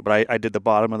going to take it. But I did the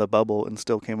bottom of the bubble and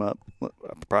still came up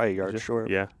probably a yard short.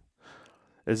 Yeah.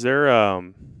 Is there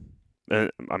I'm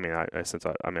shooting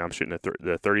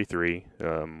the 33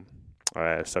 I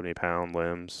have 70-pound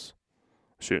limbs,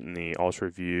 shooting the Ultra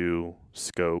View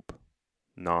scope,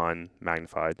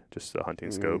 non-magnified, just the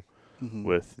hunting scope,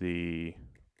 with the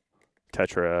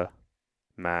Tetra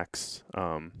Max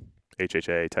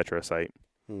HHA Tetra sight.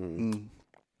 And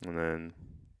then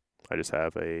I just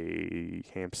have a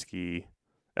Hamsky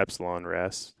Epsilon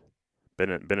Rest. Ben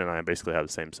and I basically have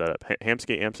the same setup.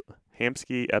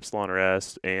 Hamsky Epsilon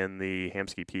Rest and the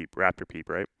Hamsky Peep, Raptor Peep,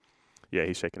 right? Yeah,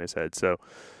 he's shaking his head. So,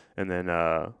 and then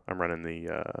I'm running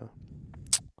the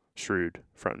Shrewd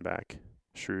front and back.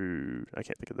 Shrewd, I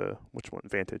can't think of which one,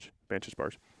 Vantage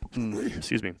bars.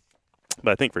 Excuse me.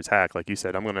 But I think for tack, like you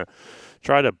said, I'm going to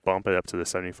try to bump it up to the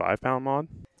 75-pound mod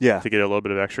to get a little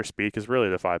bit of extra speed, because really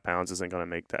the 5 pounds isn't going to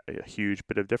make that a huge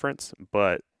bit of difference,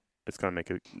 but it's going to make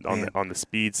it on the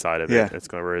speed side of it. It's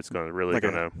going to really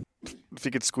if you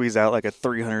could squeeze out like a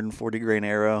 340 grain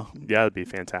arrow. Yeah, that'd be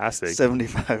fantastic.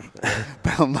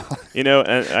 75-pound mod. And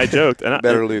I joked. And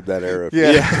better leave that arrow.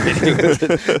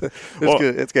 It's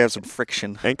gonna have some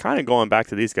friction. And kind of going back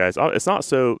to these guys, it's not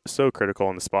so critical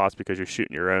on the spots because you're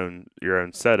shooting your own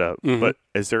setup. But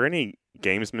is there any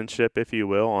gamesmanship, if you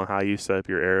will, on how you set up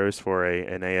your arrows for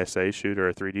an ASA shoot or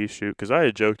a 3D shoot? Because I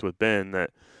had joked with Ben that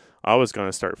I was going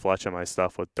to start fletching my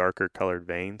stuff with darker colored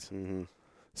veins.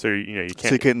 So you can't. So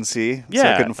you couldn't see. Yeah, so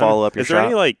you couldn't follow up your shot.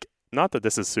 Is there any not that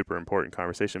this is super important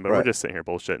conversation, but we're just sitting here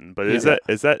bullshitting. But is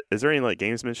there any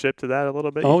gamesmanship to that a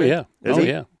little bit? Yeah.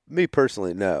 Yeah. Me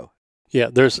personally, no. Yeah,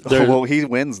 there's well, he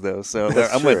wins though, so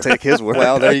I'm going to take his word.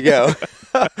 Well, there you go.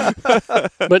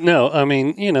 But no, I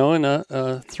mean, in a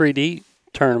 3D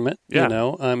tournament,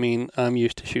 I'm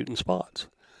used to shooting spots.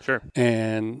 Sure.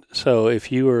 And so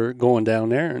if you were going down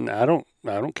there, and I don't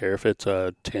care if it's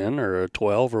a 10 or a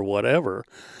 12 or whatever,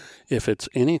 if it's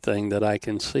anything that I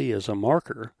can see as a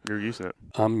marker, you're using it.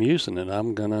 I'm using it.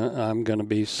 I'm gonna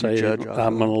be saying,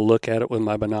 I'm gonna look at it with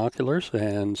my binoculars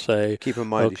and say, keep in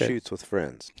mind he shoots with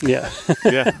friends. Yeah.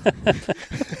 Yeah.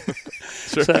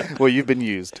 Sure. So, well, you've been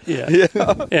used. Yeah.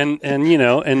 And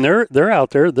and they're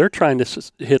out there. They're trying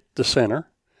to hit the center.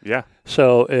 Yeah.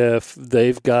 So if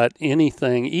they've got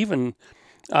anything, even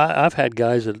I've had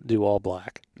guys that do all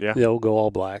black. Yeah. They'll go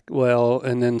all black. Well,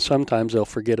 and then sometimes they'll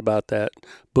forget about that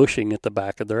bushing at the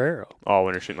back of their arrow. Oh,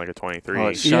 when you're shooting like a 23. Oh,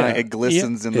 it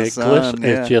glistens in the sun.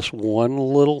 It's just one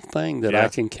little thing that I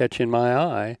can catch in my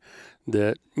eye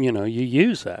that, you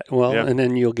use that. Well, and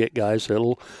then you'll get guys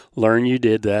that'll learn you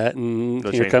did that, and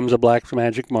here comes a black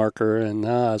magic marker,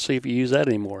 and see if you use that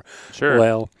anymore. Sure.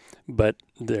 Well, but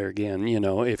there again,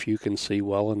 if you can see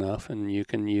well enough and you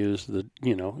can use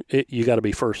you got to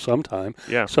be first sometime.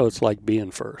 Yeah. So it's like being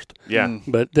first. Yeah.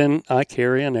 But then I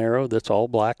carry an arrow that's all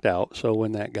blacked out. So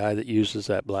when that guy that uses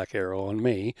that black arrow on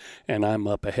me and I'm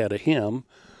up ahead of him,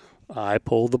 I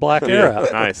pull the black arrow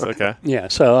out. Nice. Okay. Yeah.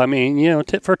 So, I mean,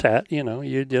 tit for tat,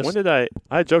 you just. When did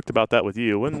I joked about that with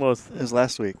you. When was it? Was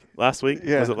last week. Last week?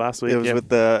 Yeah. Was it last week? It was with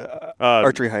the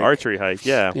archery hike. Archery hike,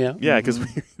 yeah. Yeah. Yeah, because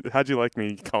how'd you like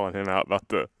me calling him out about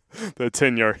the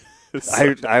 10-yard?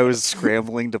 I was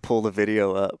scrambling to pull the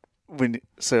video up.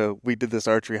 So we did this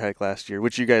archery hike last year,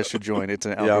 which you guys should join. It's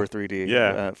an outdoor 3D.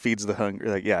 Yeah. Feeds the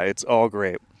hunger. It's all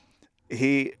great.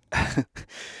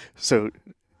 So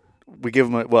we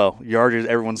give him yardage.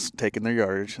 Everyone's taking their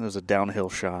yardage. There's a downhill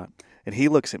shot. And he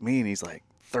looks at me and he's like,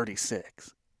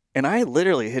 36. And I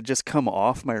literally had just come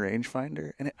off my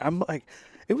rangefinder. And I'm like,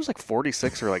 it was like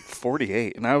 46 or like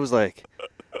 48. And I was like,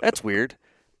 that's weird.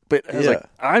 But I was like,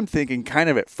 I'm thinking kind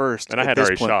of at first. And I had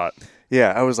already shot.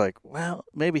 Yeah, I was like, well,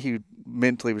 maybe he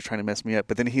mentally was trying to mess me up.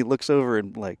 But then he looks over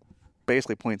and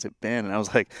basically points at Ben. And I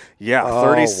was like,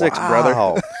 36,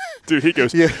 brother. Dude, he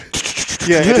goes,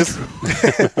 yeah, it just,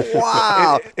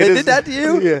 wow. They did that to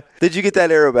you? Yeah. Did you get that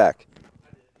arrow back?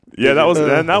 Yeah, that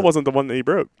wasn't the one that he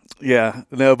broke. Yeah,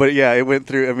 no, but it went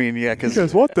through. I mean,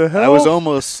 because what the hell? I was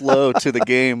almost slow to the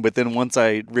game, but then once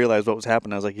I realized what was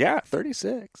happening, I was like,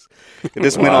 36. It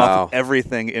just went off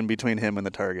everything in between him and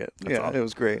the target. Awesome. It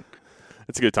was great.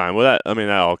 It's a good time. Well, that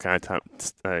all kind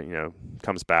of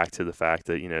comes back to the fact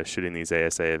that shooting these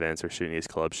ASA events or shooting these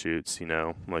club shoots.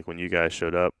 Like when you guys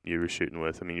showed up, you were shooting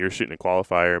with. I mean, you're shooting a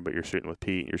qualifier, but you're shooting with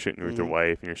Pete. You're shooting with your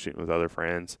wife, and you're shooting with other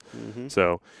friends.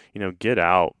 So get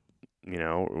out.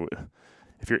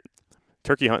 If you're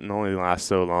turkey hunting, only lasts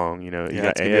so long. You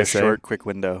got it's ASA, be a short, quick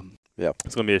window. Yeah,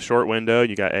 it's gonna be a short window.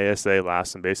 You got ASA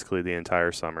lasting basically the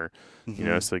entire summer.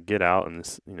 So get out and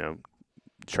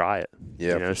try it.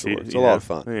 Yeah, you know, for sure. It's a lot of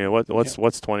fun. You know, what's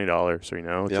 $20, you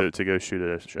know, to go shoot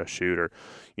a shoot, or,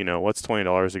 you know, what's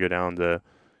 $20 to go down to,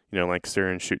 you know, Lancaster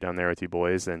and shoot down there with you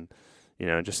boys, and, you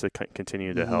know, just to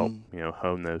continue to help, you know,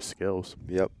 hone those skills.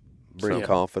 Yep. Bring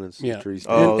confidence to the trees.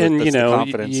 And you know,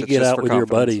 you get out with your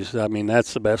buddies. I mean,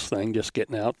 that's the best thing, just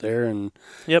getting out there and,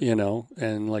 you know,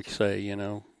 and like you say, you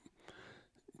know,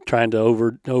 trying to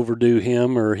overdo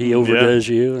him or he overdoes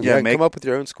you. And come up with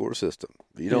your own score system.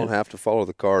 You don't have to follow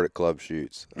the card at club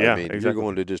shoots. I mean, you're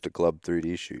going to just a club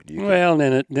 3D shoot. And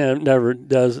then it never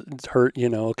does hurt, you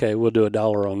know, okay, we'll do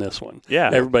 $1 on this one. Yeah.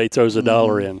 Everybody throws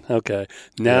 $1 in. Okay.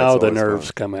 Now the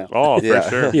nerves come out. Oh, for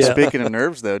sure. Yeah. Speaking of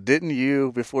nerves, though, didn't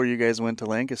you, before you guys went to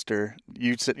Lancaster,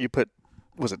 you put,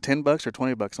 was it $10 or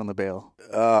 $20 on the bail?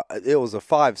 It was a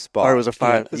 5 spot. Or it was a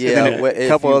 5. Yeah, a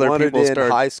couple other people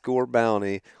started high score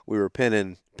bounty. We were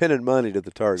pinning money to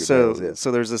the target.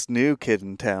 So there's this new kid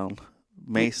in town,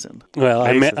 Mason. Well,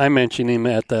 I mentioned him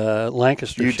at the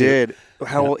Lancaster. You shoot. did.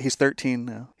 How old? He's 13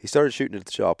 now. He started shooting at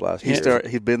the shop last year.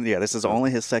 He's been. Yeah, this is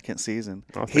only his second season.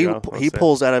 He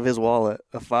pulls out of his wallet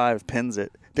a 5, pins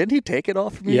it. Didn't he take it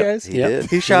off from you guys? He did.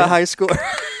 He shot high score.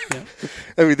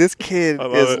 I mean, this kid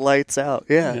is lights out.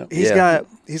 Yeah.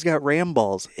 He's got ram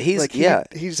balls. He's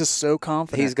just so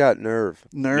confident. He's got nerve.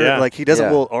 Like he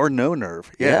doesn't or no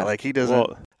nerve. Like he doesn't.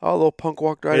 Well, little punk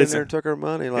walked right in there and took our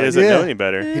money. Like, he doesn't know any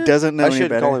better. He doesn't know any better. I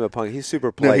shouldn't call him a punk. He's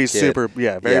super polite. No, he's kid.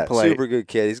 very polite. Super good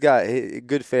kid. He's got a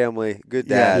good family, good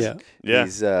dad. Yeah.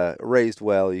 He's raised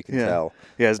well, you can tell.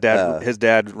 Yeah, his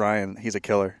dad, Ryan, he's a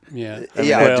killer. Yeah.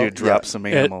 That dude drops some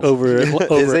animals.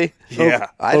 Is he? Yeah.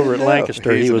 Over at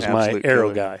Lancaster, he was my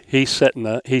arrow guy. He's setting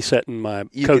my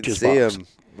coach's box.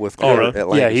 With Kurt at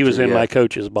Lancaster, he was in my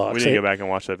coach's box. We need to go back and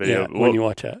watch that video. Yeah, when you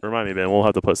watch that. Remind me, Ben. We'll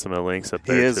have to put some of the links up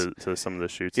there to some of the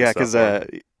shoots. Yeah, because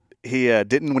he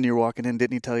didn't, when you were walking in,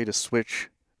 didn't he tell you to switch?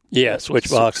 Yeah, switch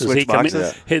boxes.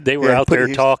 They were out there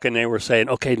talking. They were saying,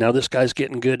 okay, now this guy's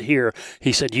getting good here.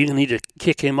 He said, you need to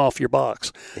kick him off your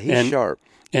box. He's sharp.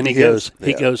 And he goes,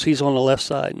 he's on the left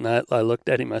side. And I looked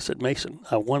at him. I said, Mason,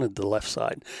 I wanted the left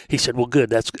side. He said, well, good.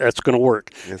 That's going to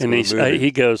work. And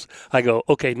he goes, I go,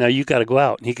 okay, now you got to go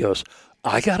out. And he goes,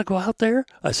 I got to go out there?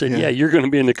 I said, yeah, you're going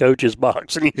to be in the coach's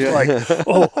box. And he's like,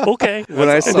 oh, okay. And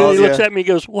then he looks at me and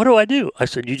goes, what do I do? I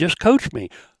said, you just coach me.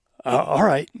 All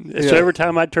right. So every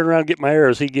time I'd turn around and get my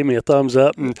arrows, he'd give me a thumbs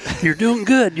up, and you're doing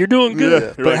good. You're doing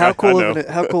good. Yeah. But how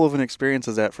cool of an experience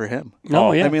is that for him?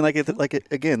 Oh, yeah. I mean,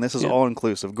 again, this is all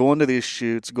inclusive. Going to these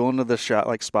shoots, going to the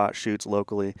spot shoots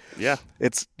locally. Yeah.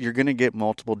 You're going to get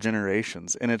multiple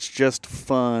generations, and it's just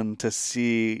fun to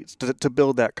see to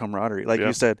build that camaraderie. Like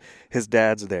you said, his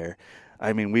dad's there.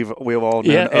 I mean, we've all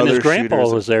known other and his grandpa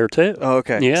shooters. was there too. Oh,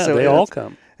 okay. Yeah, so they all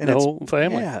come. And the whole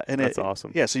family. Yeah, and that's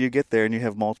awesome. Yeah, so you get there and you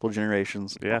have multiple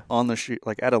generations on the shoot,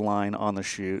 like at a line on the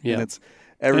shoot, and it's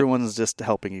everyone's just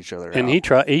helping each other. And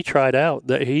out. he tried out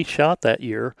that he shot that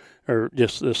year, or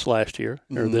just this last year,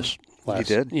 or this last.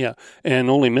 He did,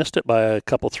 and only missed it by a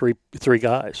couple three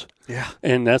guys. Yeah,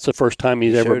 and that's the first time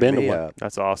he's ever been to one.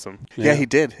 That's awesome. Yeah, he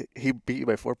did. He beat you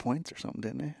by 4 points or something,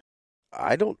 didn't he?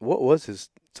 What was his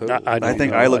total? I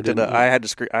think I looked it up. I had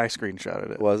to I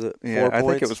screenshotted it. Was it? 4 points? I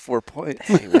think it was 4 points.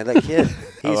 Hey, man, that kid,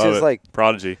 he's just like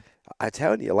prodigy. I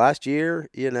tell you, last year,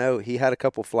 he had a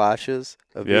couple flashes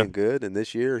of being good, and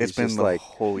this year it's been just the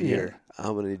whole year.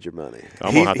 I'm gonna need your money.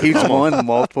 He's won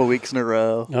multiple weeks in a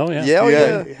row. Oh yeah,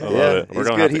 yeah. He's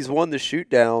good. He's won the shoot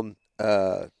down.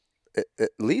 At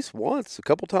least once, a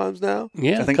couple times now.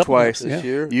 Yeah, I think twice this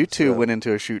year. You two went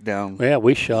into a shoot down. Yeah,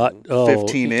 we shot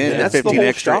 15 in, that's 15 the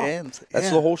extra shop. ends. That's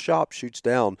the whole shop shoots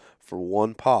down for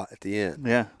one pot at the end.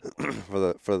 Yeah, for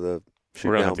the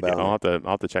shoot down. I'll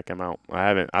have to check him out.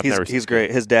 I've never. He's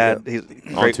great. His dad. He's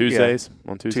on Tuesdays.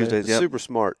 Yeah. On Tuesdays, super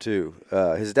smart too.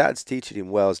 His dad's teaching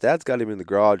him well. His dad's got him in the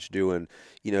garage doing.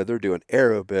 They're doing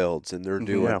arrow builds and they're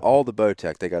doing all the bow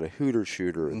tech. They got a hooter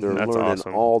shooter. They're learning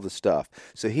all the stuff.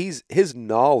 So his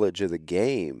knowledge of the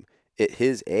game at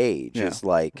his age is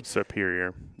like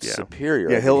superior. Yeah.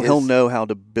 Superior. Yeah, he'll know how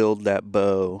to build that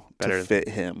bow to fit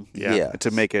him. Yeah.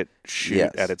 To make it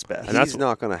shoot at its best. And he's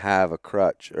not going to have a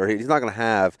crutch, or he's not going to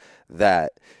have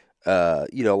that. A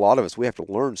lot of us, we have to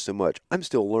learn so much. I'm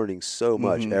still learning so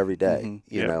much every day.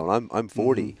 And I'm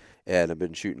 40 and I've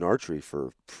been shooting archery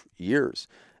for years.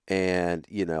 And,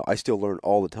 I still learn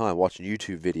all the time watching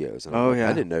YouTube videos. And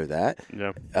I didn't know that.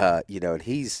 Yeah. And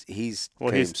he's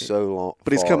came so long.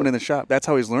 But he's coming in the shop. That's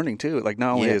how he's learning too. Like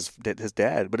not only his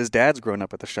dad, but his dad's grown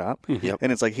up at the shop.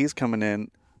 And it's like he's coming in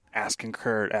asking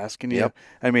Kurt, asking you.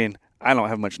 I mean, I don't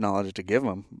have much knowledge to give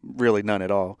him, really none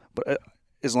at all. But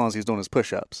as long as he's doing his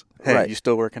push-ups. Hey, Right. you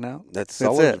still working out? That's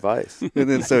solid it. advice. And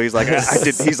then so he's like,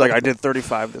 I did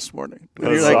 35 this morning. And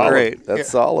That's you're like, solid. great. That's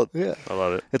solid. Yeah. I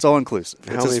love it. It's all inclusive.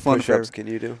 How It's many just fun push-ups for can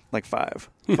you do? like 5.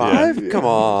 5? Come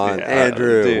on, Yeah.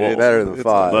 Andrew. Dude, Better than it's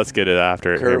 5. Let's get it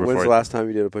after. Kurt, when's before the last time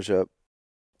you did a push-up?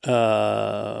 The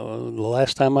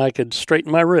last time I could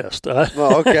straighten my wrist.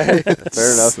 Well, okay.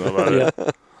 Fair enough. I love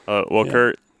it. Well, Yeah.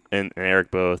 Kurt and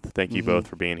Eric both, thank you both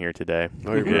for being here today.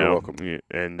 Oh, you're You very know, welcome.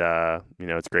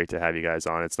 It's great to have you guys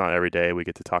on. It's not every day we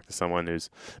get to talk to someone who's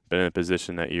been in a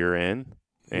position that you're in.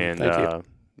 And, Thank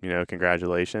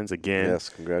congratulations again. Yes,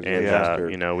 congratulations. And,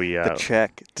 Kurt. The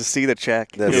check. To see the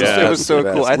check. That's- Yeah. It was so that's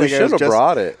the cool. best. I think we I should was have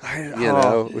brought it. I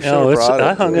We should have brought it.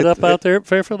 I hung it up out there at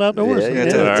Fairfield Outdoors. Yeah, yeah, All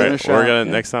it's in a right, shot. we're gonna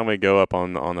Yeah. next time we go up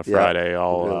on the Friday.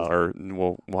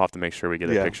 We'll We'll have to make sure we get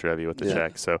a Yeah. picture of you with the Yeah.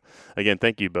 check. So again,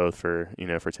 thank you both for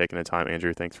taking the time.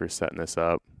 Andrew, thanks for setting this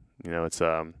up.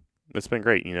 It's been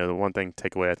great. The one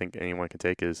takeaway I think anyone can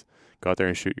take is go out there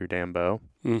and shoot your damn bow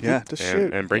Mhm. Yeah, just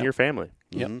shoot. and bring Yep. your family.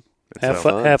 Yep. Mhm. And Have so-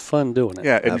 fun. Have fun doing it.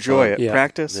 Yeah, enjoy fun. it. Yeah.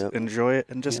 Practice, Yep. enjoy it,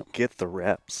 and just Yep. get the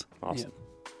reps. Awesome.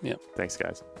 Yep. Thanks,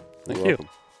 guys. Thank You're you. welcome.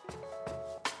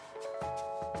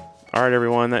 All right,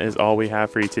 everyone, that is all we have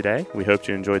for you today. We hope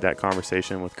you enjoyed that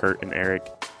conversation with Kurt and Eric.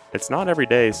 It's not every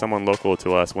day someone local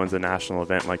to us wins a national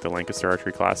event like the Lancaster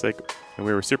Archery Classic, and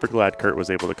we were super glad Kurt was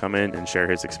able to come in and share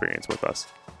his experience with us.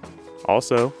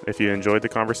 Also, if you enjoyed the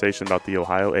conversation about the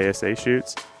Ohio ASA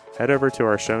shoots, head over to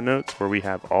our show notes where we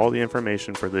have all the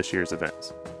information for this year's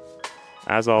events.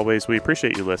 As always, we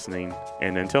appreciate you listening,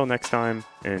 and until next time,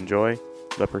 enjoy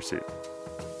the pursuit.